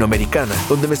emergente latinoamericana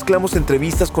donde mezclamos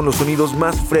entrevistas con los sonidos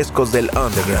más frescos del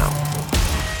underground.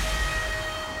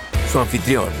 Su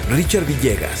anfitrión, Richard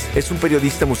Villegas, es un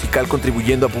periodista musical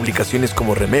contribuyendo a publicaciones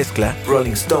como Remezcla,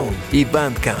 Rolling Stone y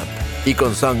Bandcamp. Y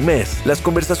con Song Mess, las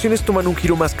conversaciones toman un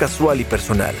giro más casual y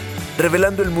personal,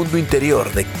 revelando el mundo interior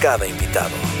de cada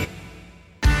invitado.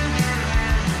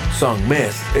 Song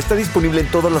Mess está disponible en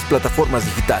todas las plataformas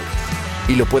digitales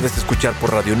y lo puedes escuchar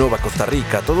por Radio Nova Costa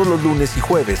Rica todos los lunes y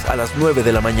jueves a las 9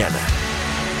 de la mañana.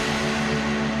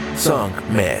 Song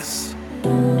Mess.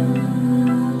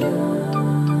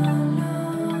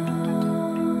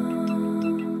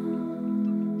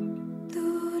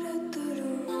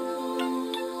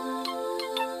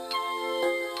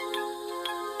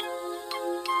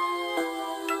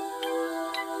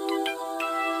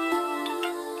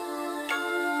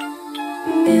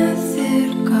 Me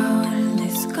acerco al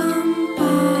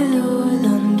descampado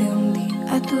donde un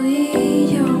día tú y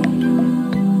yo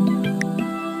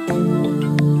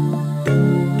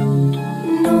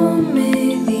no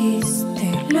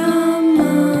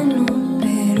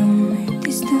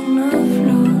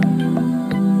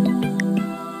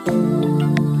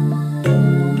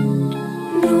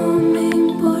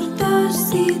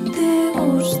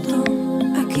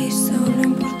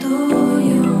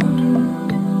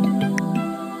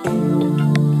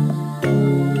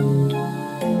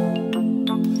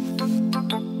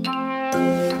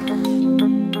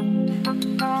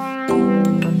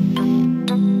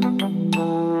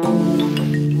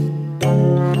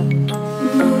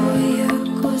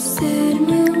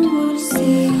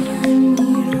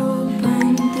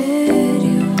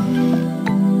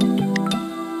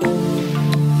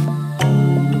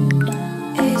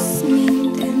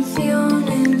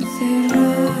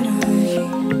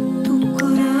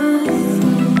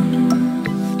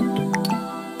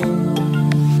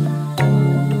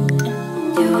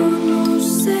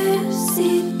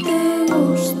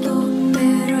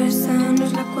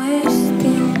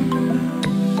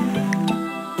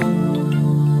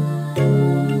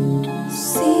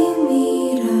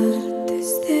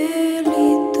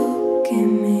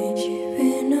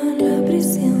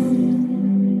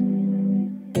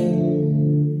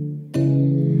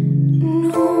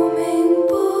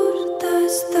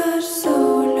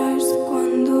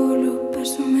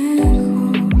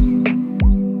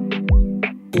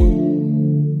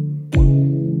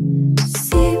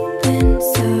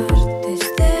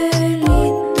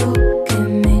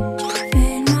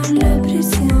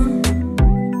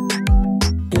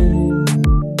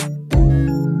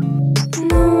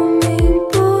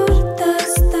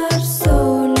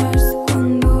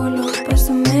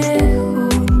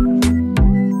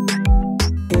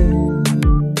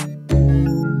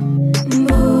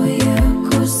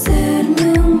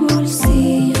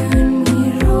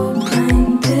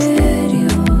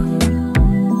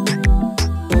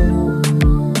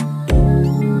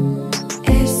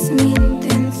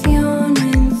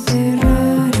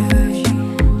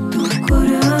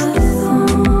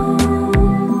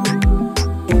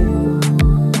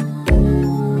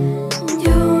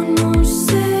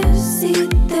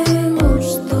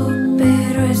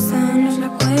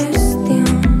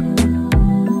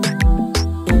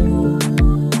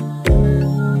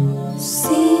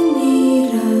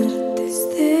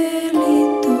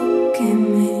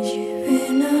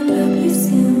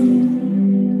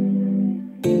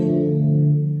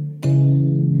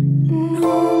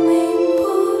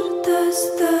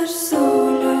estar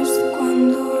solas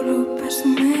cuando lo paso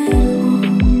mejor.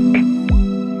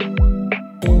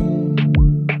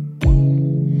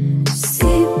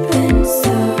 Si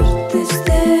pensarte es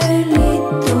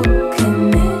delito que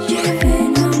me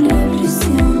lleven a la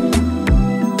prisión.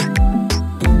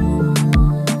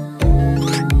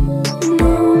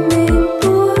 No me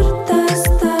importa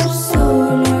estar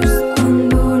solas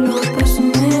cuando lo paso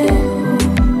mejor.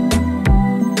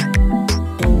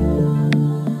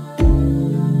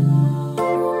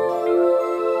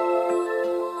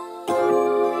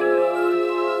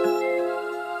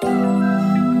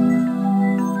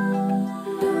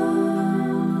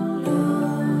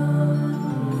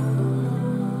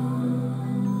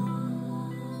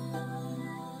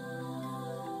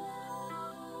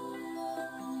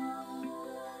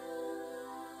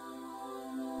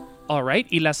 Alright,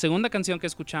 y la segunda canción que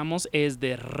escuchamos es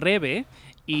de Rebe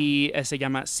y se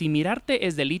llama Si mirarte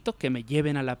es delito, que me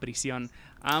lleven a la prisión.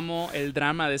 Amo el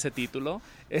drama de ese título.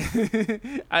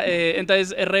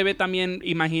 Entonces, Rebe también,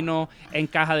 imagino,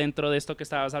 encaja dentro de esto que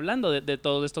estabas hablando, de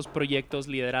todos estos proyectos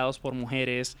liderados por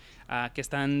mujeres que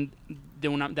están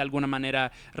de alguna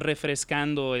manera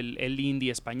refrescando el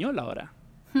indie español ahora.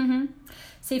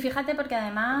 Sí, fíjate, porque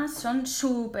además son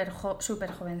súper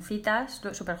jovencitas,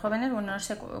 súper jóvenes, bueno, no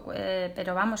sé,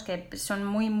 pero vamos, que son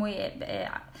muy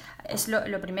es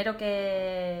lo primero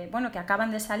que, bueno, que acaban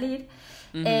de salir.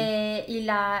 Y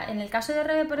en el caso de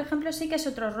Rebe, por ejemplo, sí que es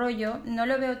otro rollo, no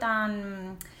lo veo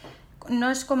tan...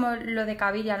 No es como lo de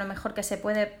Cavilla, a lo mejor, que se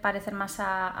puede parecer más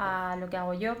a lo que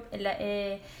hago yo,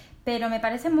 pero me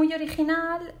parece muy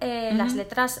original. Las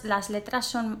letras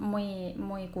son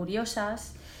muy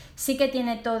curiosas. Sí que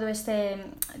tiene todo este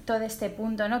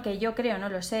punto, ¿no? Que yo creo, no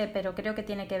lo sé, pero creo que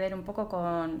tiene que ver un poco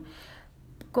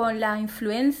con la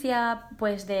influencia,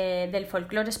 pues, del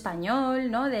folclore español,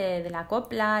 ¿no? De la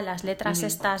copla, las letras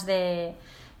estas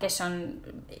que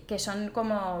son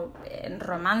como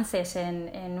romances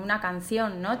en una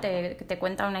canción, ¿no? Te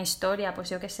cuenta una historia, pues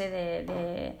yo qué sé,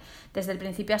 desde el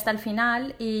principio hasta el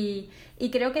final, y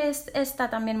creo que esta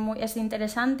también es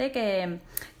interesante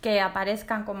que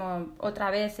aparezcan como otra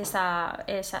vez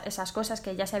esas cosas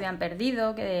que ya se habían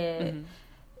perdido,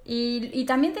 y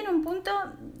también tiene un punto,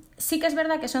 sí que es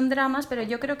verdad que son dramas, pero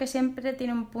yo creo que siempre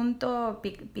tiene un punto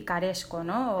picaresco,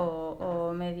 ¿no?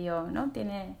 O medio, ¿no?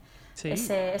 Tiene... Sí.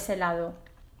 Ese lado.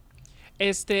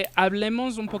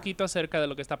 Hablemos un poquito acerca de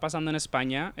lo que está pasando en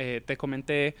España. Te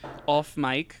comenté off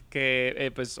mic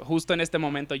que pues justo en este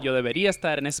momento yo debería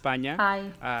estar en España.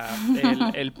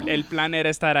 El plan era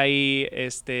estar ahí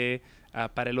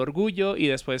para el Orgullo y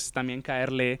después también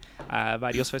caerle a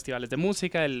varios festivales de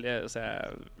música.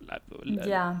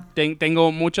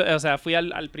 Tengo mucho, fui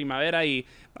al Primavera y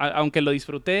aunque lo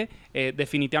disfruté,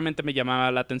 definitivamente me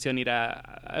llamaba la atención ir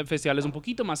a festivales un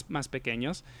poquito más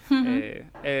pequeños.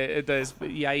 Entonces,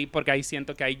 y ahí, porque ahí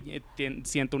siento que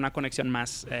siento una conexión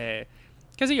más,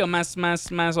 qué sé yo, más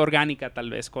orgánica tal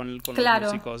vez con los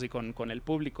músicos y con el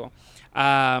público.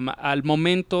 Al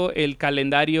momento el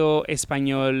calendario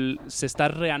español se está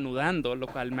reanudando, lo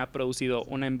cual me ha producido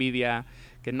una envidia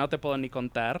que no te puedo ni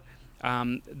contar.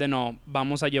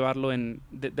 Vamos a llevarlo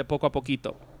de poco a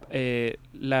poquito.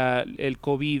 El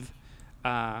COVID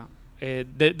ha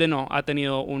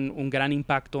tenido un gran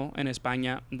impacto en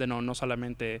España, no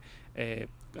solamente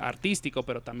artístico,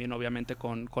 pero también obviamente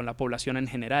con la población en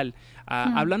general.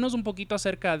 Háblanos un poquito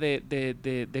acerca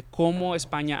de cómo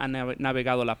España ha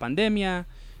navegado la pandemia,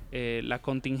 la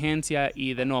contingencia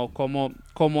y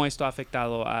cómo esto ha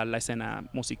afectado a la escena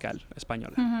musical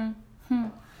española.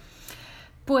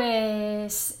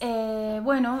 Pues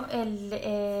bueno,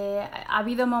 ha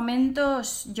habido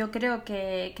momentos, yo creo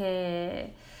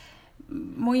que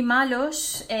muy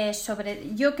malos.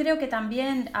 Yo creo que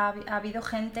también ha habido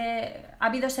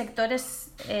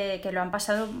sectores que lo han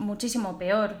pasado muchísimo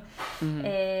peor,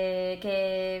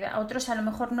 que otros a lo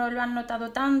mejor no lo han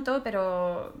notado tanto,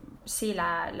 pero sí,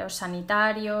 los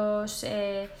sanitarios,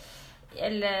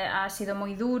 ha sido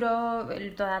muy duro,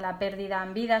 toda la pérdida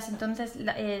en vidas. Entonces,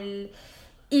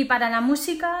 y para la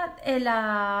música,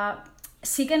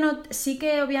 sí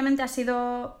que obviamente ha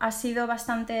sido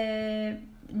bastante...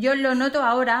 Yo lo noto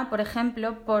ahora, por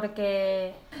ejemplo,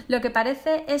 porque lo que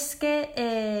parece es que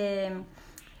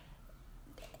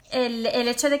el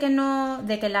hecho de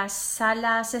que las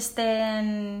salas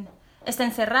estén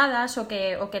cerradas o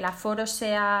que el aforo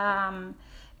sea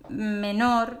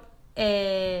menor,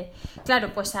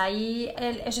 claro, pues ahí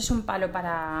eso es un palo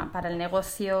para el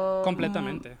negocio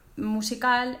completamente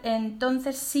musical.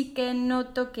 Entonces sí que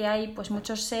noto que hay pues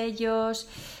muchos sellos,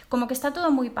 como que está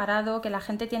todo muy parado, que la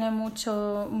gente tiene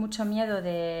mucho miedo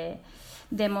de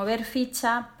de mover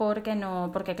ficha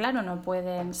porque claro, no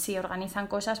pueden, si organizan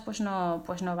cosas pues no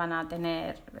van a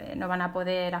tener, no van a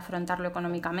poder afrontarlo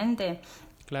económicamente.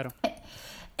 Claro.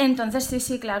 Entonces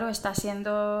sí, claro, está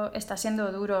siendo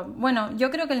duro. Bueno,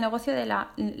 yo creo que el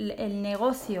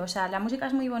negocio, o sea, la música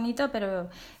es muy bonito, pero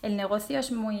el negocio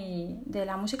de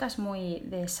la música es muy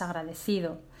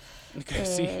desagradecido.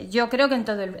 Sí. Yo creo que en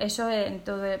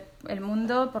todo el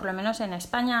mundo, por lo menos en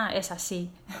España, es así.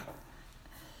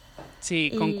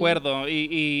 Sí, concuerdo.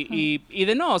 Y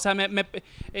de no, o sea,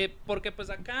 porque pues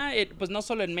acá, pues no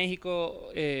solo en México,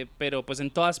 pero pues en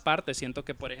todas partes siento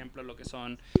que, por ejemplo, lo que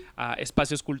son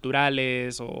espacios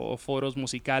culturales o foros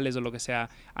musicales o lo que sea,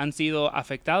 han sido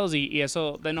afectados y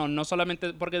eso, de no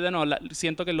solamente, porque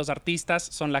siento que los artistas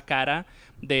son la cara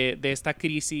de esta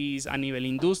crisis a nivel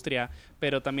industria,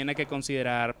 pero también hay que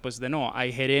considerar, pues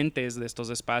hay gerentes de estos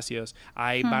espacios,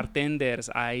 hay bartenders,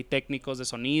 hay técnicos de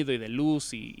sonido y de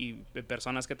luz y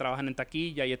personas que trabajan en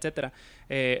taquilla y etcétera.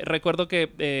 Recuerdo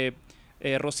que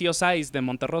Rocío Sáiz de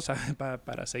Monterrosa,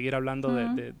 para seguir hablando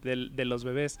de los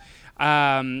bebés,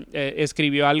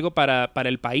 escribió algo para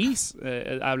El País,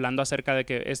 hablando acerca de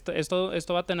que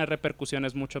esto va a tener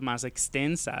repercusiones mucho más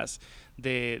extensas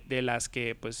de las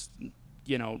que pues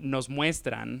nos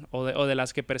muestran o de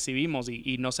las que percibimos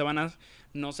y no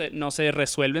se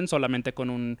resuelven solamente con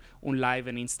un live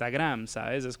en Instagram,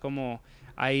 ¿sabes? Es como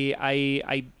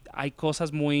hay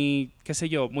cosas muy, qué sé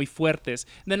yo, muy fuertes.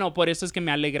 Por eso es que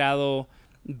me ha alegrado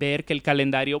ver que el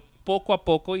calendario poco a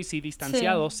poco y sí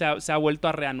distanciado se ha vuelto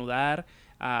a reanudar.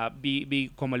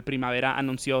 Vi como el Primavera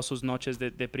anunció sus noches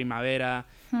de primavera.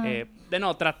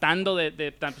 Tratando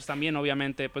pues también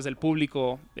obviamente pues el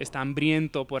público está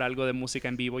hambriento por algo de música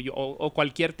en vivo o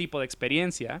cualquier tipo de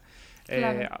experiencia.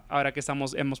 Claro. Ahora que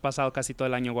hemos pasado casi todo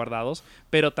el año guardados,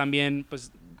 pero también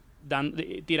pues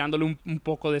tirándole un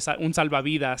poco de un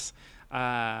salvavidas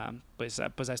a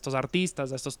estos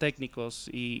artistas, a estos técnicos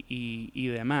y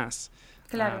demás.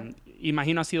 Claro.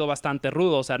 Imagino ha sido bastante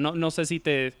rudo, o sea, no sé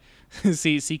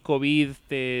si COVID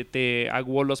te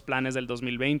aguó los planes del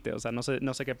 2020, o sea, no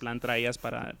sé qué plan traías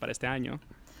para este año.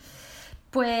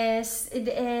 Pues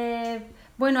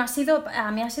bueno,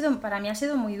 para mí ha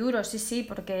sido muy duro, sí,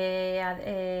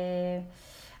 porque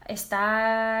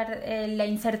estar en la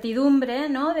incertidumbre,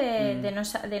 ¿no?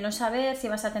 De no saber si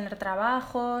vas a tener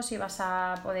trabajo, si vas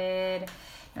a poder,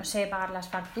 no sé, pagar las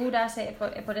facturas,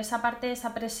 por esa parte,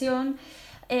 esa presión.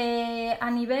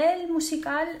 A nivel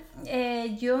musical,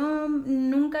 yo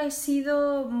nunca he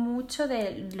sido mucho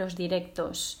de los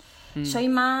directos. Soy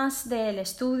más del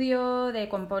estudio, de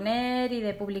componer y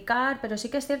de publicar, pero sí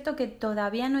que es cierto que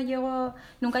todavía nunca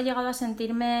he llegado a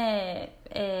sentirme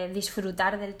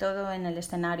disfrutar del todo en el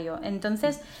escenario.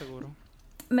 Entonces, seguro.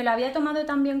 Me lo había tomado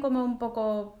también como un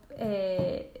poco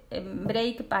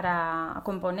break para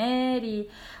componer y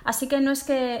así que no es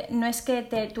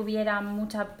que tuviera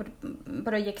mucha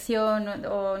proyección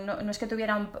o no es que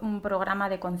tuviera un programa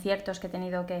de conciertos que he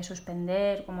tenido que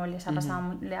suspender como le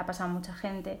ha pasado a mucha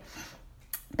gente,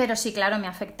 pero sí, claro, me ha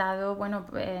afectado, bueno,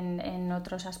 en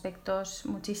otros aspectos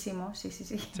muchísimo, sí.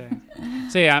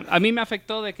 Sí, a mí me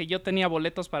afectó de que yo tenía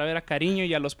boletos para ver a Cariño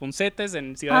y a Los Puncetes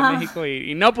en Ciudad de México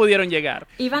y no pudieron llegar.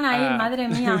 Iban a ir, madre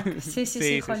mía.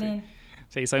 Sí, jolín.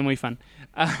 Sí, soy muy fan.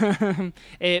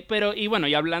 Pero, y bueno,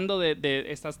 y hablando de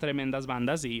estas tremendas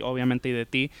bandas y obviamente y de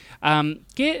ti,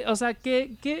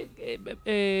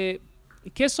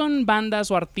 ¿qué son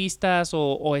bandas o artistas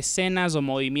o escenas o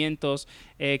movimientos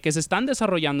que se están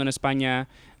desarrollando en España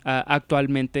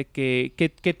actualmente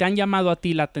que te han llamado a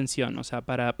ti la atención? O sea,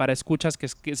 para escuchas que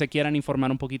se quieran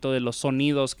informar un poquito de los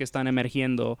sonidos que están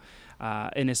emergiendo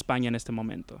en España en este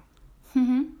momento.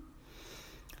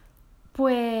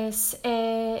 Pues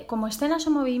como escenas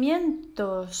o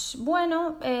movimientos,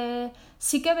 bueno,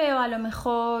 sí que veo a lo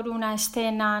mejor una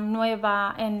escena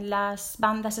nueva en las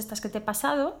bandas estas que te he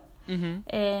pasado,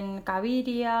 en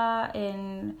Caviria,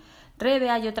 en Rebe,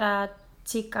 hay otra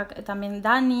chica también,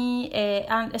 Dani,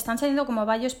 están saliendo como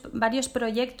varios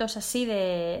proyectos así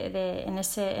en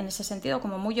ese sentido,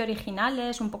 como muy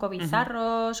originales, un poco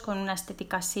bizarros, con una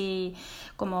estética así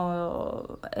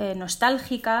como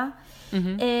nostálgica.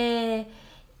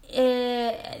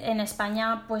 En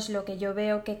España, pues lo que yo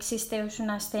veo que existe es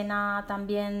una escena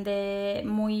también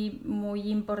muy, muy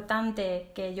importante,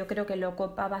 que yo creo que lo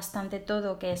copa bastante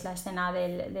todo, que es la escena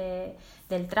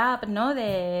del trap, ¿no? O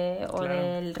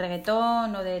del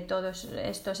reggaetón, o de todos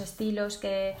estos estilos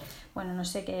que, bueno, no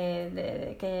sé,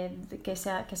 que se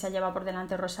ha llevado por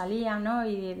delante Rosalía, ¿no?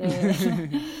 Y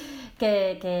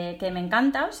que me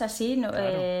encanta, o sea, sí, no,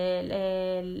 claro.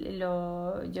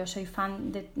 Yo soy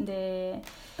fan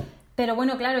Pero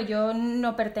bueno, claro, yo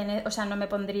no pertenezco, o sea, no me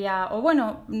pondría, o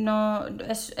bueno, no,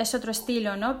 es otro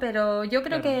estilo, ¿no? Pero yo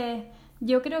creo que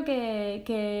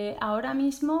ahora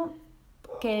mismo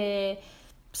que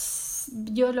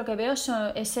yo lo que veo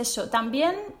es eso.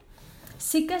 También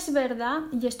sí que es verdad,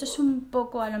 y esto es un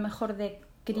poco a lo mejor de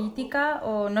crítica,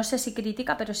 o no sé si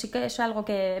crítica, pero sí que es algo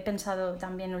que he pensado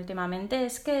también últimamente,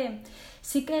 es que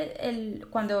sí que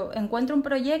cuando encuentro un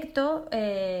proyecto,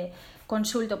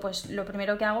 consulto, pues lo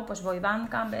primero que hago, pues voy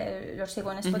Bandcamp, lo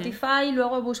sigo en Spotify,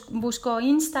 luego busco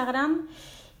Instagram,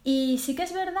 y sí que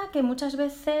es verdad que muchas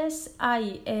veces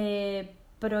hay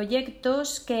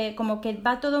proyectos que como que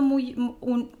va todo muy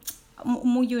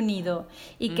unido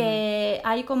y que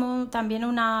hay como también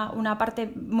una parte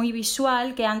muy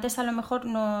visual que antes a lo mejor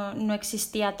no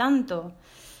existía tanto.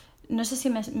 No sé si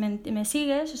me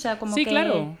sigues, o sea, como sí, que...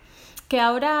 claro. Que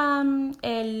ahora,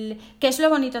 que es lo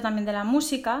bonito también de la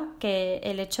música, que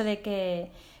el hecho de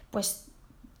que pues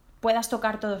puedas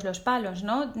tocar todos los palos,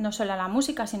 ¿no? No solo la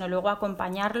música, sino luego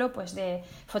acompañarlo pues de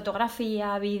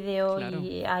fotografía, vídeo, claro.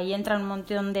 Y ahí entra un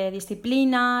montón de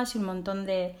disciplinas y un montón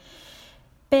de...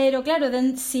 Pero claro,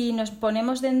 si nos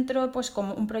ponemos dentro, pues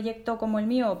como un proyecto como el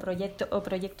mío o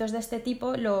proyectos de este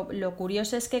tipo, lo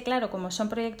curioso es que, claro, como son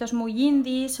proyectos muy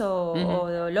indies o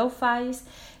lo-fis,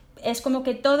 es como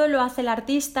que todo lo hace el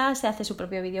artista, se hace su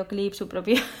propio videoclip, su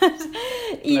propio...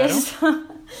 y claro. Eso...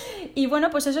 Y bueno,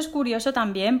 pues eso es curioso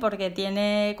también, porque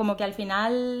tiene como que al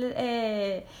final,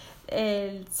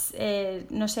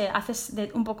 no sé, haces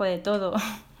un poco de todo.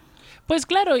 Pues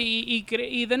claro, y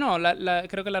de nuevo,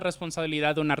 creo que la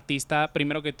responsabilidad de un artista,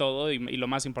 primero que todo, y lo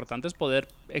más importante, es poder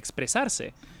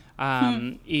expresarse.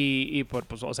 Y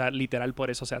pues, o sea, literal,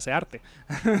 por eso se hace arte.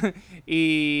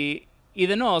 Y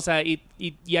de nuevo, o sea, y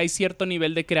hay cierto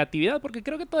nivel de creatividad, porque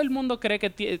creo que todo el mundo cree que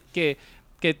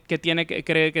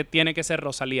tiene que ser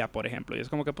Rosalía, por ejemplo. Y es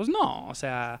como que, pues no, o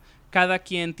sea, cada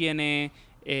quien tiene...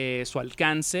 su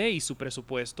alcance y su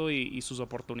presupuesto y sus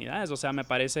oportunidades. O sea, me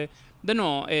parece, de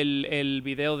nuevo, el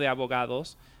video de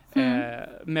Abogados,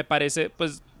 me parece,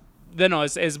 pues, de nuevo,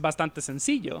 es bastante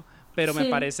sencillo, pero me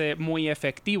parece muy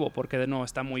efectivo porque, de nuevo,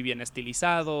 está muy bien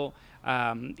estilizado.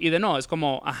 Y, de nuevo, es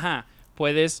como,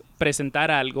 puedes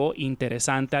presentar algo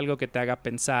interesante, algo que te haga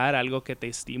pensar, algo que te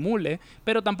estimule,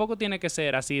 pero tampoco tiene que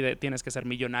ser así, tienes que ser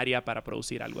millonaria para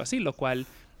producir algo así, lo cual...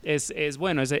 Es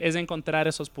bueno, es encontrar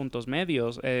esos puntos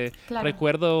medios. Claro.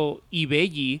 Recuerdo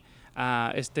Ibelli,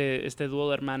 este dúo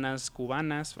de hermanas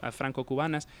cubanas,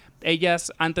 franco-cubanas.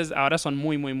 Ellas ahora son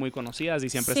muy, muy, muy conocidas y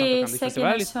siempre están tocando en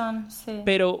festivales. Son, sí.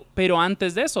 Pero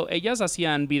antes de eso, ellas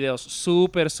hacían videos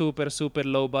súper, súper, súper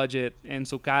low budget en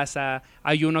su casa.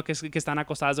 Hay uno que están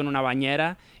acostadas en una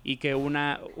bañera y que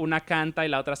una canta y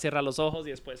la otra cierra los ojos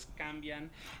y después cambian.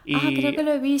 Creo que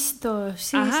lo he visto.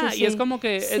 Sí, y es como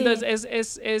que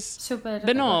es súper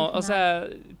de no, original. O sea,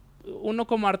 uno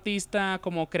como artista,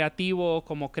 como creativo,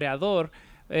 como creador,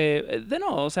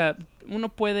 o sea, uno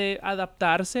puede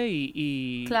adaptarse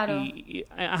claro.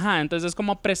 Entonces es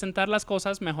como presentar las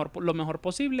cosas lo mejor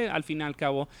posible. Al fin y al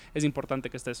cabo es importante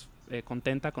que estés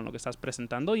contenta con lo que estás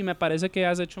presentando y me parece que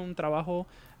has hecho un trabajo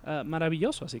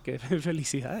maravilloso, así que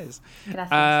felicidades.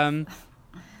 Gracias.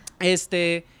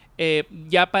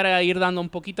 Ya para ir dando un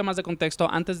poquito más de contexto,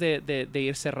 antes de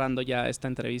ir cerrando ya esta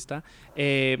entrevista,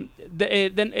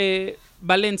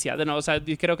 Valencia, o sea,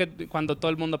 creo que cuando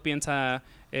todo el mundo piensa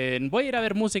en voy a ir a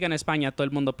ver música en España, todo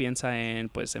el mundo piensa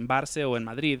en Barce o en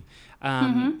Madrid.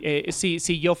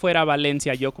 Si yo fuera a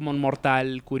Valencia, yo como un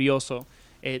mortal curioso,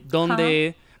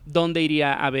 ¿dónde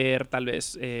iría a ver tal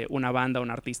vez una banda,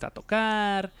 un artista a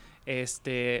tocar?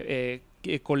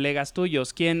 Colegas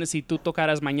tuyos, si tú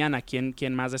tocaras mañana,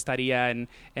 ¿quién más estaría en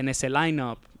ese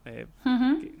line-up?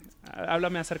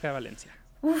 Háblame acerca de Valencia.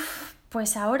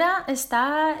 Pues ahora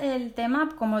está el tema,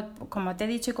 como te he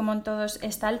dicho y como en todos,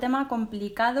 está el tema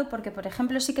complicado porque, por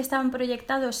ejemplo, sí que estaban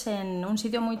proyectados en un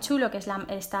sitio muy chulo que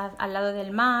está al lado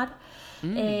del mar.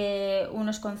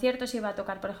 Unos conciertos, iba a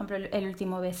tocar, por ejemplo, El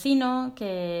último vecino,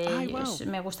 que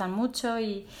me gustan mucho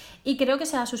y creo que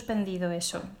se ha suspendido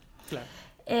eso. Claro.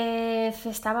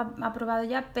 Estaba aprobado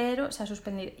ya, pero se ha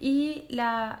suspendido. Y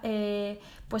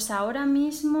pues ahora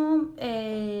mismo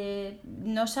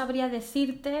no sabría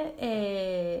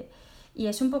decirte, y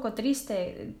es un poco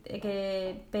triste,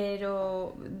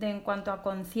 pero en cuanto a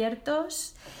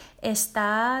conciertos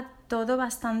está todo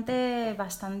bastante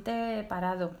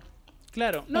parado.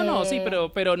 Claro, sí,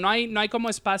 pero no hay como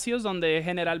espacios donde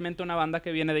generalmente una banda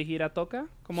que viene de gira toca,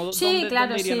 como sí,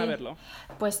 claro, ¿dónde irían a verlo?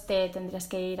 Pues te tendrías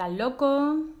que ir al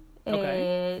Loco,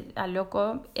 al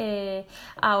loco.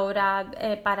 Ahora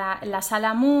para la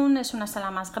sala Moon es una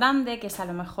sala más grande, que es a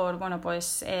lo mejor, bueno,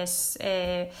 pues es...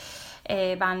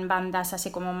 van bandas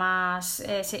así como más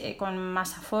con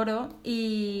más aforo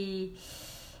y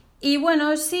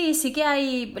bueno, sí que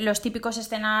hay los típicos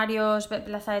escenarios,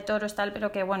 Plaza de Toros, tal,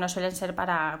 pero que bueno, suelen ser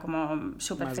para como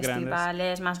super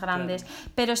festivales más grandes.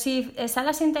 Claro. Pero sí,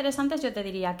 salas interesantes yo te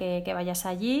diría que vayas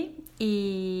allí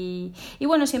y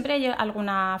bueno, siempre hay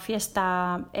alguna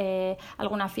fiesta en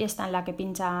la que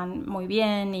pinchan muy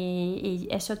bien y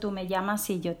eso tú me llamas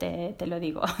y yo te lo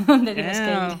digo, dónde tienes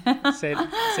que ir.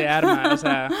 Se arma, o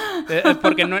sea,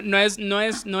 porque no es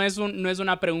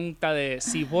una pregunta de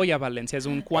si voy a Valencia, es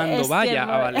un cuándo vaya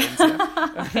a Valencia.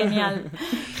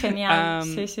 Genial,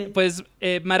 sí. Pues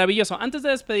maravilloso. Antes de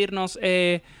despedirnos,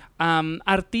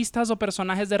 artistas o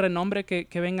personajes de renombre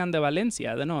que vengan de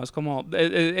Valencia. Es como,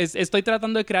 estoy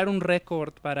tratando de crear un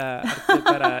récord para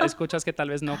escuchas que tal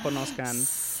vez no conozcan.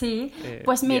 Sí,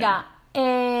 pues mira...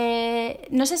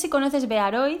 no sé si conoces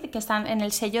Bearoid, que están en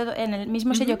el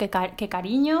mismo sello que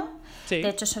Cariño. Sí. De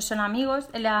hecho son amigos.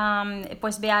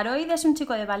 Pues Bearoid es un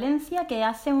chico de Valencia que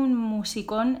hace un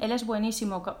musicón. Él es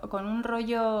buenísimo, con un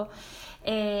rollo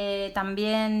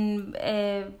también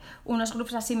unos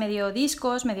grupos así medio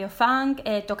discos, medio funk,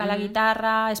 toca la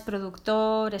guitarra, es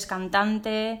productor, es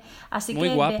cantante, así muy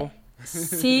guapo.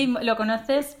 Sí, ¿lo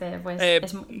conoces? Pues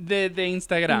de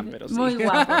Instagram, pero sí. Muy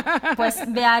guapo.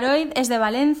 Pues Bearoid es de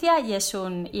Valencia y es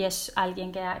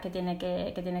alguien que tiene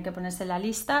que ponerse en la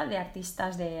lista de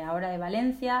artistas de ahora de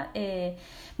Valencia.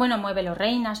 Bueno, Mueve los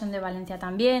Reinas son de Valencia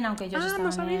también, aunque ellos están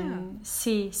no sabía.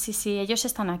 Sí, ellos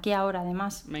están aquí ahora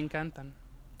además. Me encantan.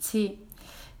 Sí,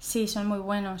 son muy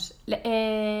buenos.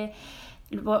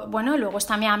 Bueno, luego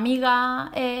está mi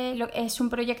amiga, es un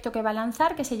proyecto que va a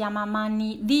lanzar que se llama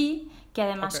Mani D, que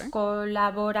además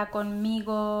colabora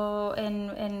conmigo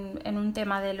en un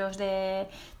tema de los de...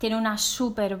 Tiene una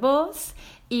super voz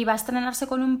y va a estrenarse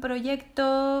con un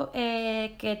proyecto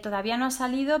que todavía no ha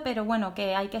salido, pero bueno,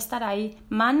 que hay que estar ahí.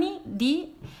 Mani D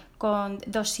con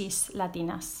 2 is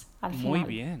latinas al final. Muy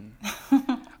bien.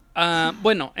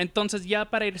 Bueno, entonces ya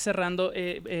para ir cerrando,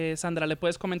 Sandra, ¿le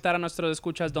puedes comentar a nuestros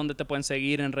escuchas dónde te pueden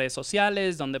seguir en redes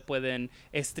sociales, dónde pueden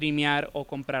streamear o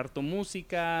comprar tu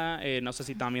música? No sé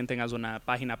si también tengas una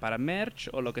página para merch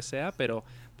o lo que sea, pero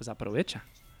pues aprovecha.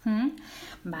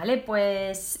 Vale,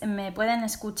 pues me pueden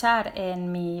escuchar en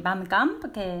mi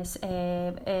Bandcamp, que es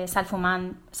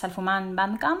Salfuman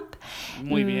Bandcamp.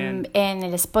 Muy bien. En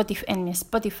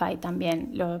Spotify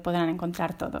también lo podrán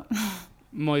encontrar todo.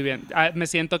 Muy bien. Me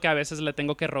siento que a veces le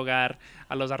tengo que rogar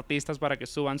a los artistas para que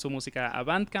suban su música a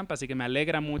Bandcamp, así que me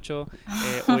alegra mucho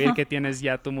oír que tienes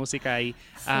ya tu música ahí.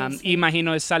 Sí.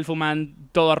 Imagino es Salfuman,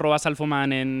 todo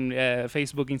 @Salfuman en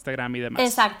Facebook, Instagram y demás.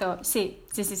 Exacto, sí.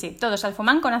 Todo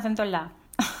Salfuman con acento en la.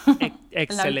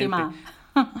 Excelente. La última.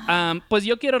 Pues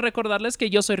yo quiero recordarles que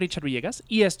yo soy Richard Villegas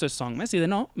y esto es Songmes y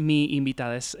mi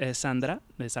invitada es Sandra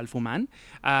de Salfuman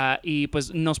y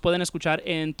pues nos pueden escuchar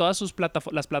en todas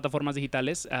las plataformas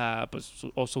digitales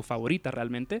o su favorita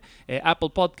realmente, Apple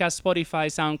Podcasts, Spotify,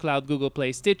 SoundCloud, Google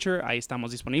Play, Stitcher, ahí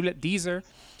estamos disponibles, Deezer.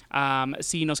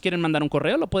 Si nos quieren mandar un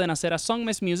correo, lo pueden hacer a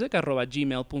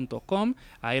songmessmusic@gmail.com.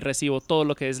 Ahí recibo todo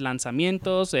lo que es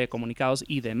lanzamientos, comunicados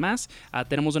y demás.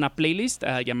 Tenemos una playlist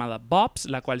llamada Bops,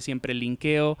 la cual siempre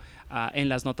linkeo en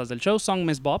las notas del show.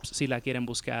 Songmess Bops, si la quieren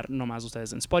buscar nomás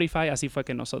ustedes en Spotify. Así fue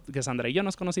que Sandra y yo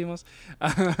nos conocimos.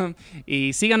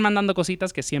 Y sigan mandando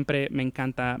cositas que siempre me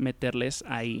encanta meterles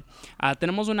ahí.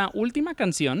 Tenemos una última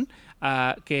canción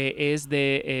que es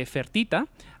de Fertita.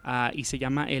 Y se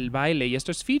llama El Baile, y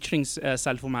esto es featuring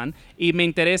Salfuman, y me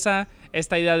interesa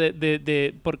esta idea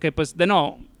de porque pues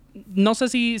no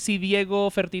sé si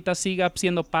Diego Fertita siga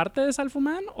siendo parte de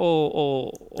Salfuman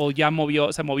o ya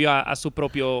se movió a su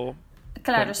propio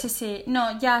Claro, cuento. Sí,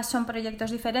 no, ya son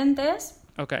proyectos diferentes.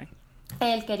 Okay.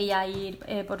 Él quería ir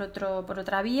por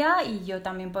otra vía y yo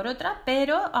también por otra,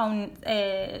 pero aún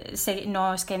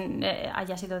no es que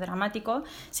haya sido dramático,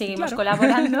 seguimos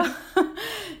colaborando.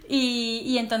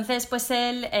 y entonces pues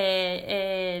él,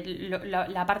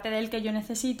 la parte de él que yo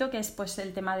necesito, que es pues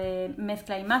el tema de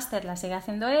mezcla y máster, la sigue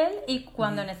haciendo él, y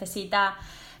cuando necesita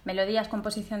melodías,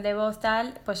 composición de voz,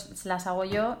 tal, pues las hago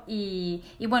yo. Y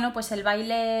bueno, pues El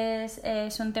Baile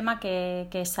es un tema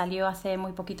que salió hace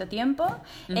muy poquito tiempo.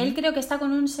 Él creo que está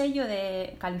con un sello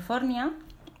de California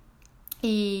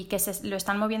y que lo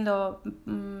están moviendo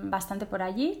bastante por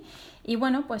allí. Y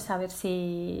bueno, pues a ver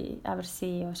si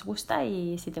os gusta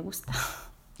y si te gusta.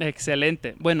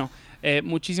 Excelente. Bueno,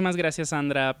 muchísimas gracias,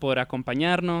 Sandra, por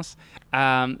acompañarnos.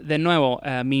 De nuevo,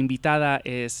 mi invitada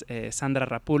es Sandra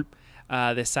Rapulp.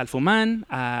 de Salfumán.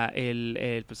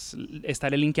 Pues,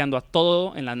 estaré linkeando a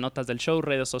todo en las notas del show,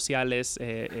 redes sociales,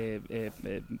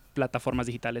 plataformas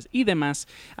digitales y demás.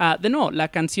 De nuevo, la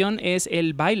canción es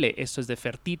El Baile. Esto es de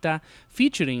Fertita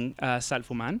featuring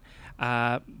Salfumán.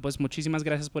 Pues muchísimas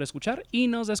gracias por escuchar y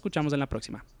nos escuchamos en la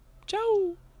próxima.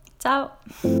 ¡Chao! Chao.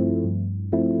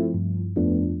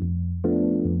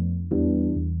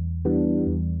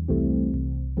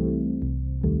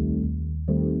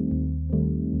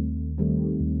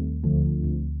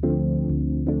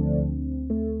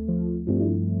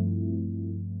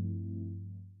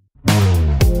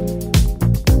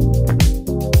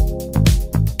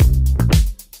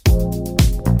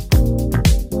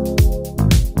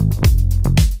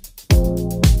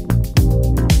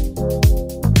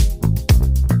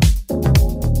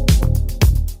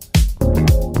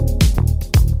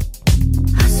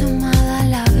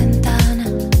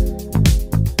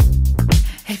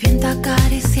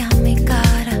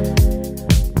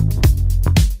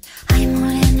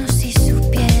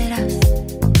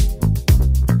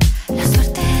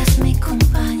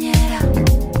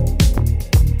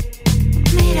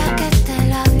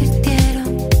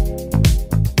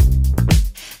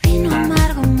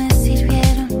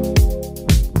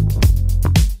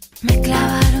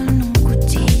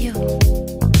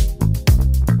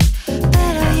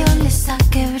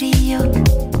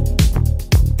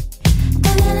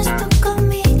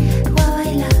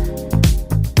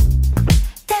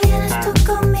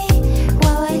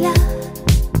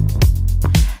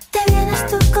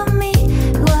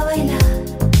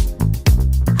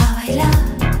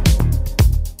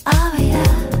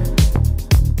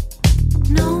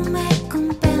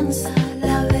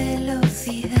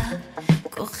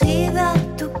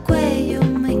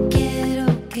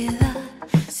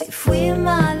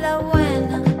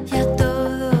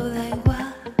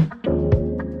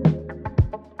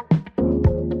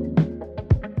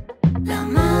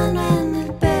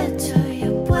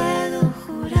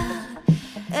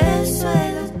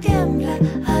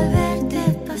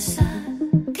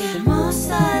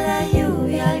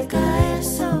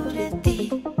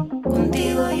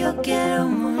 Quiero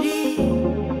morir.